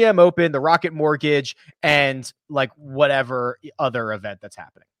the 3M Open, the Rocket Mortgage, and like whatever other event that's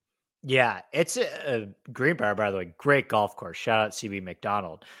happening. Yeah, it's a Greenbrier, by the way, great golf course. Shout out CB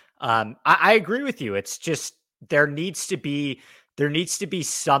McDonald. I agree with you. It's just there needs to be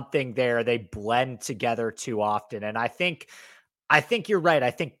something there. They blend together too often, and I think you're right.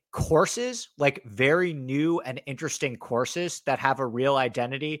 I think courses, like very new and interesting courses that have a real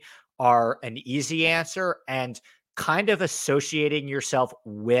identity, are an easy answer, and kind of associating yourself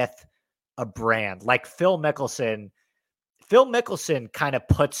with a brand like Phil Mickelson kind of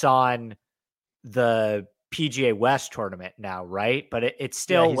puts on the PGA West tournament now, right? But it's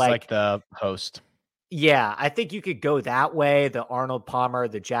still he's like the host. Yeah, I think you could go that way, the Arnold Palmer,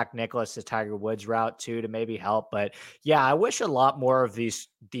 the Jack Nicklaus, the Tiger Woods route too, to maybe help. But yeah, I wish a lot more of these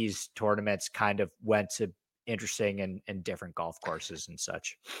tournaments kind of went to interesting and different golf courses and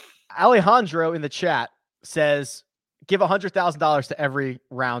such. Alejandro in the chat says, give $100,000 to every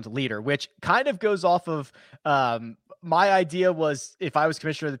round leader, which kind of goes off of my idea was, if I was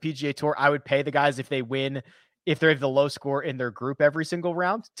commissioner of the PGA Tour, I would pay the guys if they win, if they have the low score in their group every single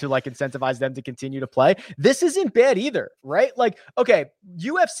round, to like incentivize them to continue to play. This isn't bad either, right? Like, okay,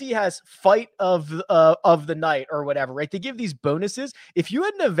 UFC has fight of the night or whatever, right? They give these bonuses. If you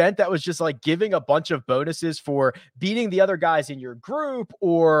had an event that was just like giving a bunch of bonuses for beating the other guys in your group,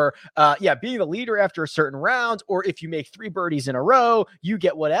 or being the leader after a certain round, or if you make 3 birdies in a row, you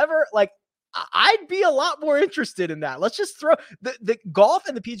get whatever, like, I'd be a lot more interested in that. Let's just throw the golf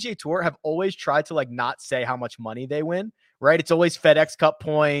and the PGA Tour have always tried to like not say how much money they win, right? It's always FedEx Cup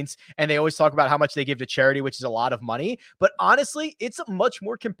points, and they always talk about how much they give to charity, which is a lot of money. But honestly, it's a much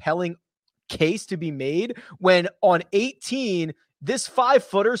more compelling case to be made when on 18, this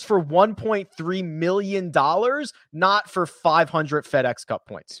 5-footer's for $1.3 million, not for 500 FedEx Cup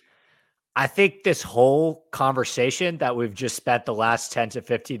points. I think this whole conversation that we've just spent the last 10 to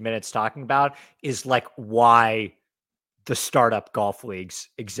 15 minutes talking about is like why the startup golf leagues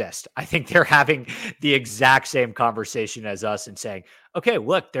exist. I think they're having the exact same conversation as us and saying, okay,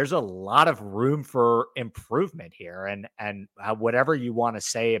 look, there's a lot of room for improvement here. And whatever you want to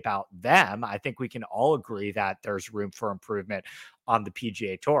say about them, I think we can all agree that there's room for improvement on the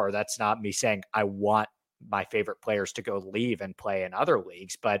PGA Tour. That's not me saying I want my favorite players to go leave and play in other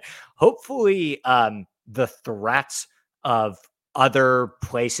leagues, but hopefully the threats of other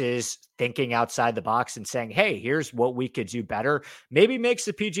places thinking outside the box and saying, hey, here's what we could do better, maybe makes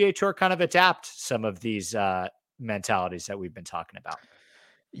the PGA Tour kind of adapt some of these mentalities that we've been talking about.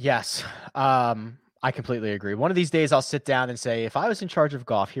 Yes. I completely agree. One of these days I'll sit down and say, if I was in charge of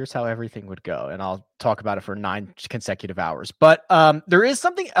golf, here's how everything would go. And I'll talk about it for 9 consecutive hours. But there is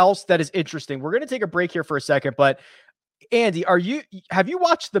something else that is interesting. We're going to take a break here for a second, but Andy, have you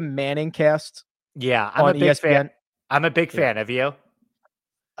watched the Manning cast? Yeah, I'm a big fan. I'm a big fan. Have you?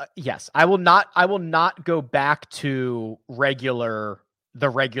 Yes. I will not go back to the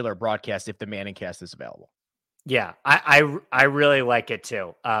regular broadcast if the Manning cast is available. Yeah, I really like it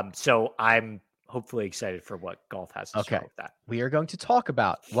too. So I'm hopefully excited for what golf has to show with that. We are going to talk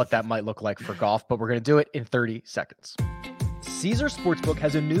about what that might look like for golf, but we're going to do it in 30 seconds. Caesars Sportsbook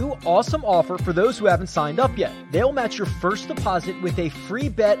has a new awesome offer for those who haven't signed up yet. They'll match your first deposit with a free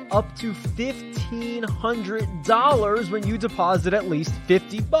bet up to $15. $1,500 when you deposit at least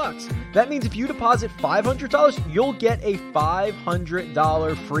 $50. That means if you deposit $500, you'll get a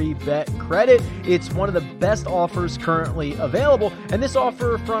 $500 free bet credit. It's one of the best offers currently available, and this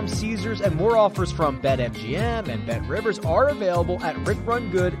offer from Caesars and more offers from BetMGM and BetRivers are available at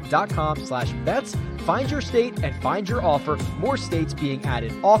rickrungood.com/bets. Find your state and find your offer. More states being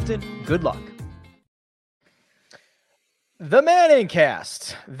added often. Good luck. The Manning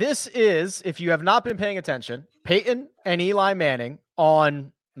Cast. This is, if you have not been paying attention, Peyton and Eli Manning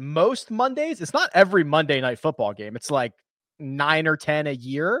on most Mondays. It's not every Monday Night Football game. It's like 9 or 10 a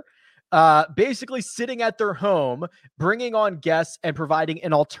year. Basically sitting at their home, bringing on guests and providing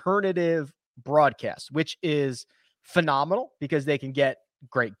an alternative broadcast, which is phenomenal because they can get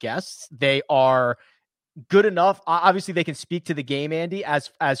great guests. They are good enough. Obviously, they can speak to the game, Andy, as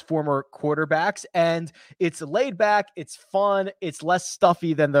former quarterbacks, and it's laid back, it's fun, it's less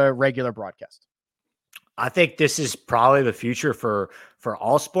stuffy than the regular broadcast. I think this is probably the future for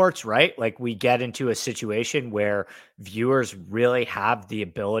all sports, right? Like we get into a situation where viewers really have the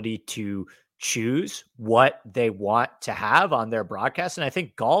ability to choose what they want to have on their broadcast. And I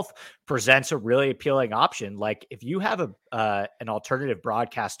think golf presents a really appealing option. Like if you have an alternative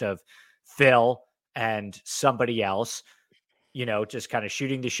broadcast of Phil and somebody else, just kind of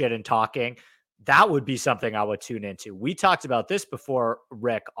shooting the shit and talking, that would be something I would tune into. We talked about this before,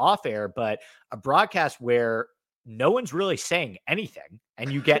 Rick, off air, but a broadcast where no one's really saying anything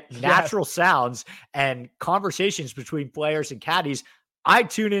and you get natural sounds and conversations between players and caddies, I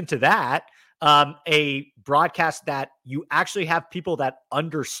tune into that. A broadcast that you actually have people that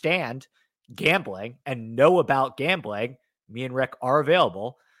understand gambling and know about gambling, me and Rick are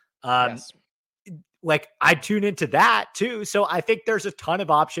available. Yes. Like I tune into that too. So I think there's a ton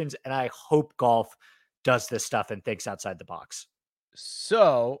of options and I hope golf does this stuff and thinks outside the box.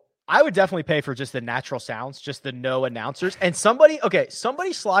 So I would definitely pay for just the natural sounds, just the no announcers. And somebody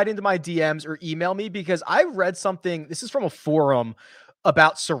slide into my DMs or email me because I read something. This is from a forum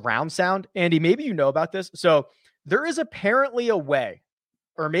about surround sound. Andy, maybe you know about this. So there is apparently a way,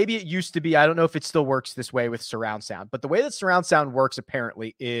 or maybe it used to be, I don't know if it still works this way with surround sound, but the way that surround sound works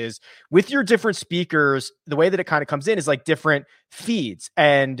apparently is with your different speakers, the way that it kind of comes in is like different feeds.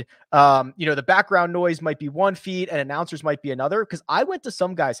 And, the background noise might be one feed and announcers might be another. Cause I went to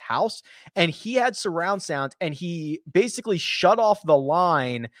some guy's house and he had surround sound and he basically shut off the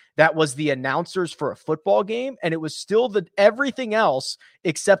line that was the announcers for a football game. And it was still everything else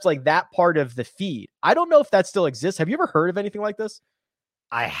except like that part of the feed. I don't know if that still exists. Have you ever heard of anything like this?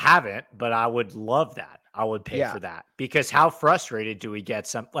 I haven't, but I would love that. I would pay for that because how frustrated do we get?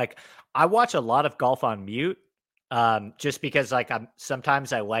 I watch a lot of golf on mute, just because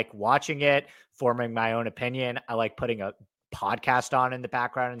sometimes I like watching it, forming my own opinion. I like putting a podcast on in the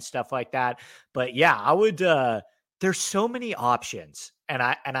background and stuff like that. But yeah, I would, there's so many options and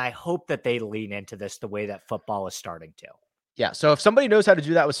I hope that they lean into this the way that football is starting to. Yeah. So if somebody knows how to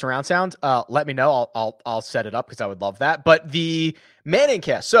do that with surround sound, let me know. I'll set it up because I would love that. But the Manning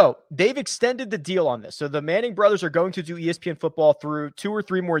Cast, so they've extended the deal on this. So the Manning brothers are going to do ESPN football through 2 or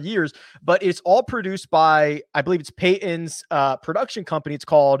 3 more years, but it's all produced by, I believe it's Peyton's production company. It's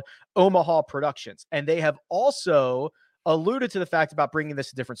called Omaha Productions. And they have also alluded to the fact about bringing this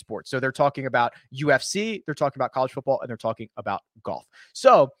to different sports. So they're talking about UFC, they're talking about college football, and they're talking about golf.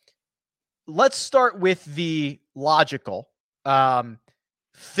 So let's start with the logical.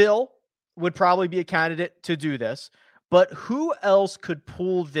 Phil would probably be a candidate to do this, but who else could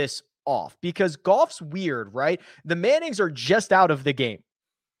pull this off? Because golf's weird, right? The Mannings are just out of the game.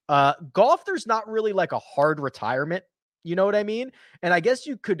 Golf, there's not really like a hard retirement. You know what I mean? And I guess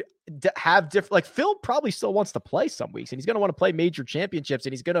you could have different, like Phil probably still wants to play some weeks and he's going to want to play major championships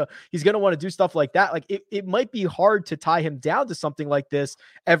and he's going to want to do stuff like that. Like it might be hard to tie him down to something like this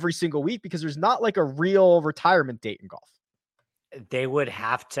every single week because there's not like a real retirement date in golf. They would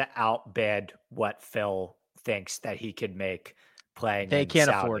have to outbid what Phil thinks that he could make playing. They can't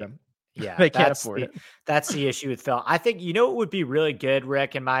afford him. Yeah, they can't afford it. That's the issue with Phil. I think, it would be really good,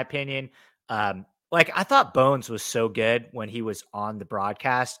 Rick, in my opinion. I thought Bones was so good when he was on the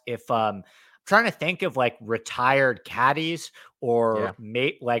broadcast. If I'm trying to think of like retired caddies or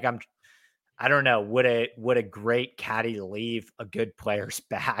I don't know, would a great caddy leave a good player's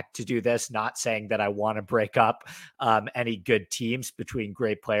back to do this? Not saying that I want to break up any good teams between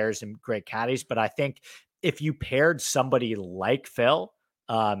great players and great caddies, but I think if you paired somebody like Phil,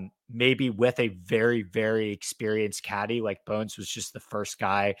 maybe with a very, very experienced caddy, like Bones was just the first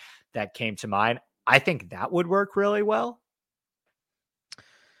guy that came to mind, I think that would work really well.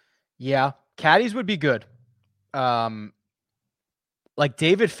 Yeah, caddies would be good. Like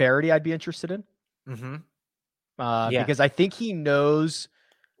David Faraday, I'd be interested in. Mm-hmm. Because I think he knows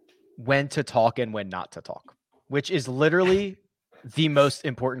when to talk and when not to talk, which is literally the most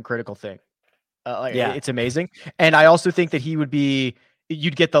important critical thing. It's amazing. And I also think that he would be,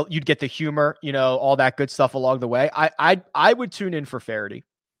 you'd get the humor, all that good stuff along the way. I would tune in for Faraday,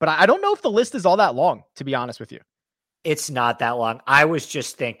 but I don't know if the list is all that long, to be honest with you. It's not that long. I was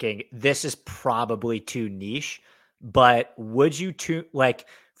just thinking this is probably too niche, but would you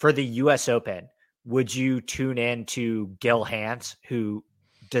for the US Open, would you tune in to Gil Hanse, who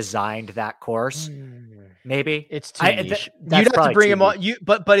designed that course? Maybe it's too niche. You'd have to bring him on.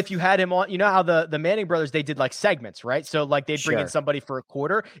 But if you had him on, you know how the Manning brothers, they did like segments, right? So like they'd bring in somebody for a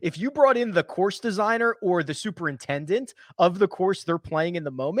quarter. If you brought in the course designer or the superintendent of the course they're playing in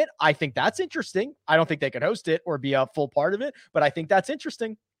the moment, I think that's interesting. I don't think they could host it or be a full part of it, but I think that's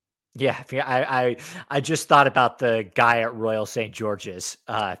interesting. Yeah, I just thought about the guy at Royal St. George's.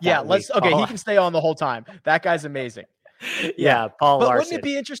 He can stay on the whole time. That guy's amazing. Yeah, Paul but Larson. Wouldn't it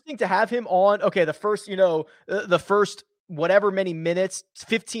be interesting to have him on? Okay, the first whatever many minutes,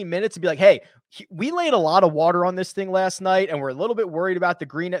 15 minutes, to be like, hey, we laid a lot of water on this thing last night, and we're a little bit worried about the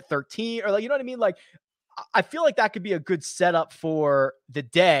green at 13, or like, you know what I mean? Like, I feel like that could be a good setup for the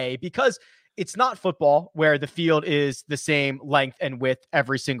day, because it's not football where the field is the same length and width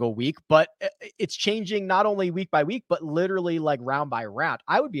every single week, but it's changing not only week by week, but literally like round by round.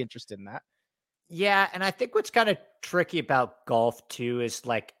 I would be interested in that. Yeah, and I think what's kind of tricky about golf too is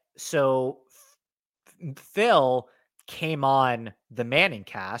like, so Phil came on the Manning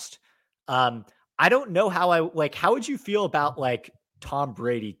cast. I don't know how how would you feel about like Tom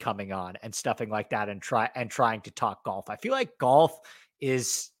Brady coming on and stuffing like that and trying to talk golf? I feel like golf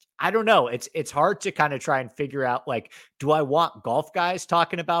is, I don't know. It's hard to kind of try and figure out, like, do I want golf guys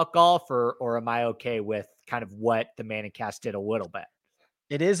talking about golf, or am I okay with kind of what the Manning cast did a little bit?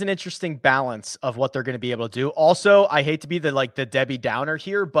 It is an interesting balance of what they're going to be able to do. Also, I hate to be the Debbie Downer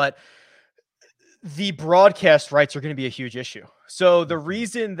here, but the broadcast rights are going to be a huge issue. So the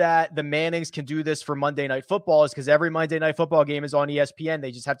reason that the Mannings can do this for Monday Night Football is because every Monday Night Football game is on ESPN.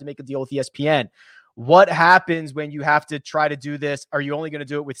 They just have to make a deal with ESPN. What happens when you have to try to do this? Are you only going to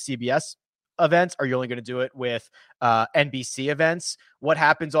do it with CBS events? Are you only going to do it with NBC events? What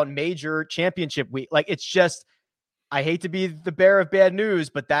happens on major championship week? Like, it's just, I hate to be the bearer of bad news,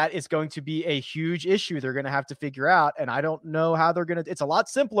 but that is going to be a huge issue they're going to have to figure out. And I don't know how they're going to, it's a lot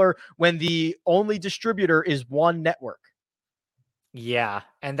simpler when the only distributor is one network. Yeah.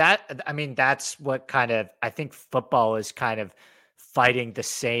 And that's what kind of, I think football is kind of fighting the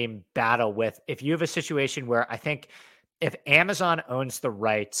same battle with. If you have a situation where, I think if Amazon owns the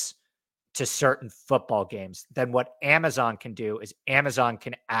rights to certain football games, then what Amazon can do is Amazon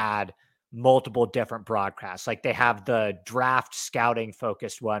can add multiple different broadcasts. Like, they have the draft scouting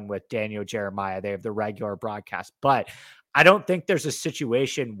focused one with Daniel Jeremiah. They have the regular broadcast, but I don't think there's a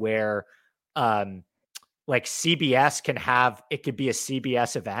situation where like CBS can have, it could be a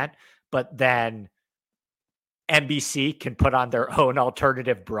CBS event, but then NBC can put on their own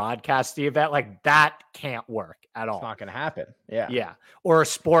alternative broadcast the event. Like, that can't work at all. It's not going to happen. Yeah. Yeah. Or a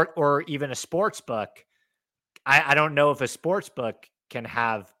sport, or even a sports book. I don't know if a sports book can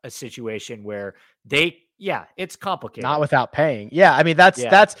have a situation where it's complicated. Not without paying. Yeah. I mean, that's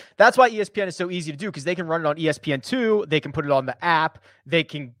why ESPN is so easy to do, because they can run it on ESPN2. They can put it on the app. They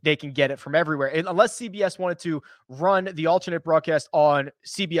can get it from everywhere. And unless CBS wanted to run the alternate broadcast on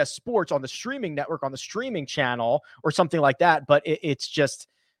CBS Sports on the streaming network, on the streaming channel or something like that. But it's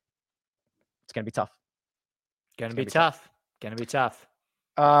going to be tough. Going to be tough.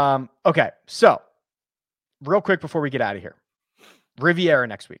 Okay. So real quick before we get out of here, Riviera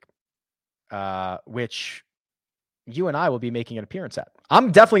next week, which you and I will be making an appearance at.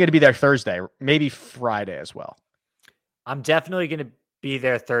 I'm definitely going to be there Thursday, maybe Friday as well. I'm definitely going to be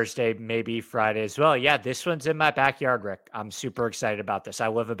there Thursday, maybe Friday as well. Yeah, this one's in my backyard, Rick. I'm super excited about this. I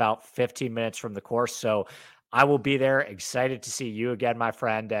live about 15 minutes from the course, so I will be there. Excited to see you again, my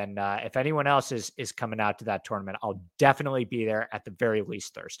friend. And if anyone else is coming out to that tournament, I'll definitely be there at the very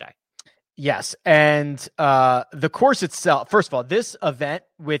least Thursday. Yes. And the course itself, first of all, this event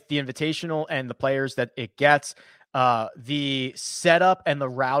with the invitational and the players that it gets, the setup and the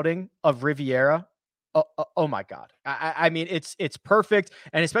routing of Riviera, oh my God. I mean, it's perfect.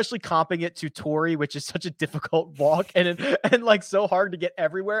 And especially comping it to Torrey, which is such a difficult walk and like so hard to get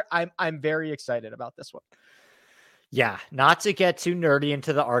everywhere. I'm very excited about this one. Yeah. Not to get too nerdy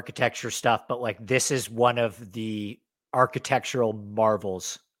into the architecture stuff, but like, this is one of the architectural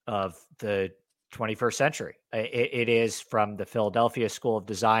marvels of the 21st century. It is from the Philadelphia School of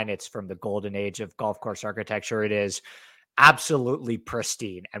Design. It's from the golden age of golf course architecture. It is absolutely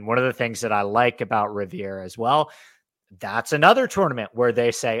pristine. And one of the things that I like about Riviera as well, that's another tournament where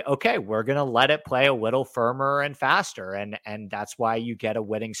they say, okay, we're going to let it play a little firmer and faster. And that's why you get a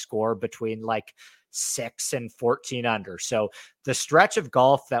winning score between like 6 and 14 under. So the stretch of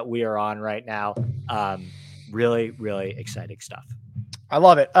golf that we are on right now, really, really exciting stuff. I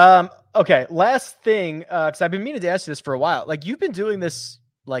love it. Okay. Last thing, cause I've been meaning to ask you this for a while. Like you've been doing this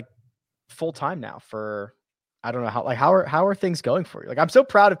like full time now for, I don't know how are things going for you? Like, I'm so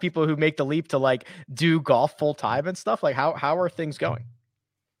proud of people who make the leap to like do golf full time and stuff. Like how are things going?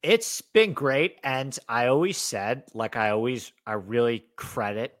 It's been great. And I always said, like, I really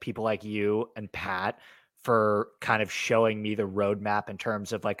credit people like you and Pat for kind of showing me the roadmap in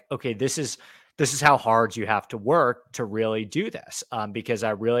terms of like, okay, this is how hard you have to work to really do this. Because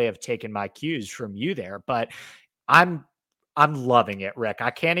I really have taken my cues from you there, but I'm loving it, Rick. I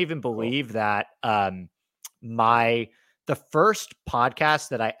can't even believe that, the first podcast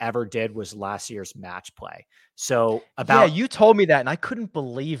that I ever did was last year's match play. So you told me that and I couldn't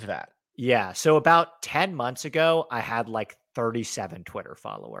believe that. Yeah. So about 10 months ago, I had like 37 Twitter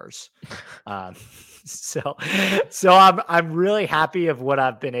followers. So I'm really happy of what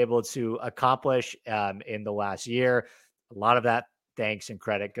I've been able to accomplish in the last year. A lot of that thanks and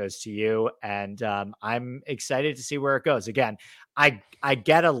credit goes to you. And I'm excited to see where it goes. Again, I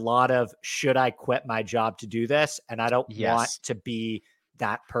get a lot of, should I quit my job to do this? And I don't want to be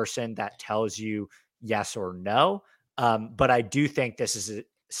that person that tells you yes or no. But I do think this is a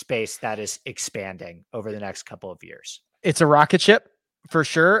space that is expanding over the next couple of years. It's a rocket ship for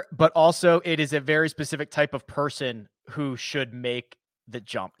sure, but also it is a very specific type of person who should make the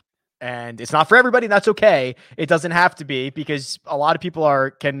jump. And it's not for everybody. And that's okay. It doesn't have to be, because a lot of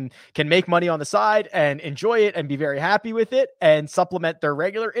people can make money on the side and enjoy it and be very happy with it and supplement their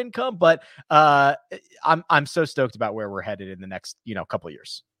regular income. But I'm so stoked about where we're headed in the next, couple of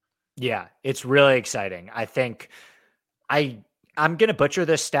years. Yeah, it's really exciting. I think I'm going to butcher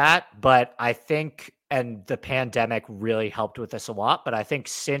this stat, but I think, and the pandemic really helped with this a lot, but I think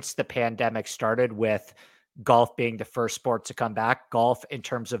since the pandemic started, with golf being the first sport to come back, golf in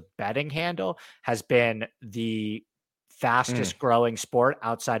terms of betting handle has been the fastest growing sport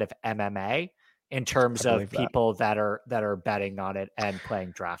outside of MMA in terms of people that are betting on it and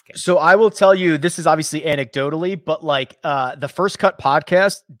playing DraftKings. So I will tell you, this is obviously anecdotally, but like the First Cut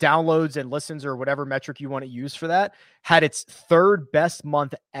podcast downloads and listens, or whatever metric you want to use for that, had its third best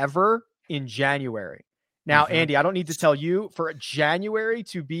month ever in January. Now, Andy, I don't need to tell you, for January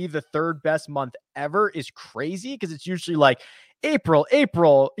to be the third best month ever is crazy, because it's usually like April,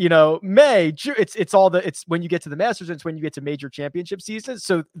 May, June. It's when you get to the Masters, it's when you get to major championship seasons.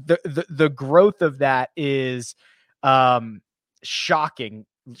 So the growth of that is shocking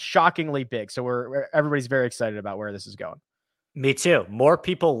shockingly big. So everybody's very excited about where this is going. Me too. More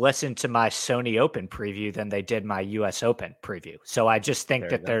people listen to my Sony Open preview than they did my US Open preview. So I just think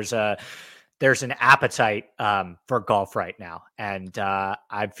that there's an appetite for golf right now. And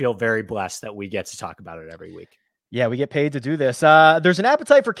I feel very blessed that we get to talk about it every week. Yeah, we get paid to do this. There's an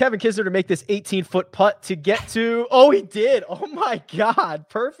appetite for Kevin Kisner to make this 18-foot putt to get to. Oh, he did. Oh my God.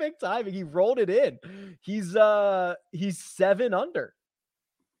 Perfect timing. He rolled it in. He's 7 under.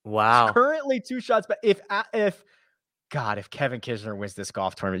 Wow. He's currently 2 shots. But if Kevin Kisner wins this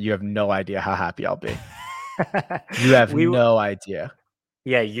golf tournament, you have no idea how happy I'll be. You have no idea.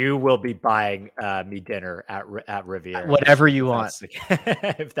 Yeah, you will be buying me dinner at Riviera. Whatever you want.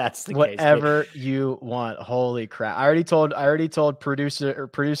 If that's the case. Whatever you want. Holy crap. I already told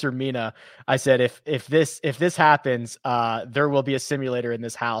producer Mina, I said, if this happens, there will be a simulator in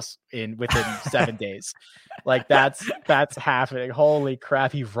this house within 7 days. Like that's happening. Holy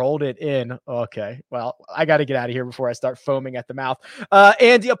crap. He rolled it in. Okay. Well, I got to get out of here before I start foaming at the mouth.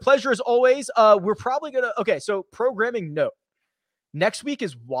 Andy, a pleasure as always. We're probably so programming note. Next week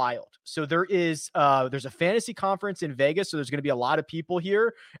is wild. So there's a fantasy conference in Vegas. So there's going to be a lot of people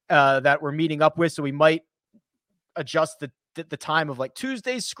here that we're meeting up with. So we might adjust the time of like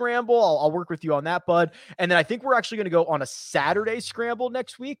Tuesday's scramble. I'll work with you on that, bud. And then I think we're actually going to go on a Saturday scramble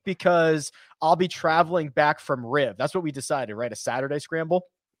next week, because I'll be traveling back from Riv. That's what we decided, right? A Saturday scramble.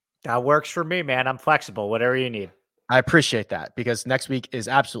 That works for me, man. I'm flexible. Whatever you need. I appreciate that, because next week is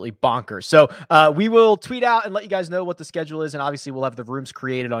absolutely bonkers. So we will tweet out and let you guys know what the schedule is. And obviously we'll have the rooms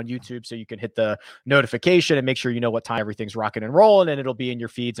created on YouTube, so you can hit the notification and make sure you know what time everything's rocking and rolling, and it'll be in your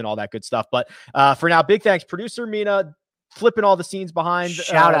feeds and all that good stuff. But for now, big thanks, producer Mina, flipping all the scenes behind.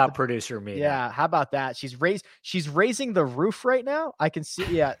 Shout out producer Mina. Yeah, how about that? She's raising the roof right now. I can see.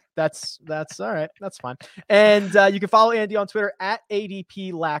 Yeah, that's all right. That's fine. And you can follow Andy on Twitter at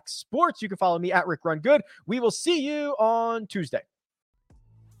ADP Lax Sports. You can follow me at Rick Run Good. We will see you on Tuesday.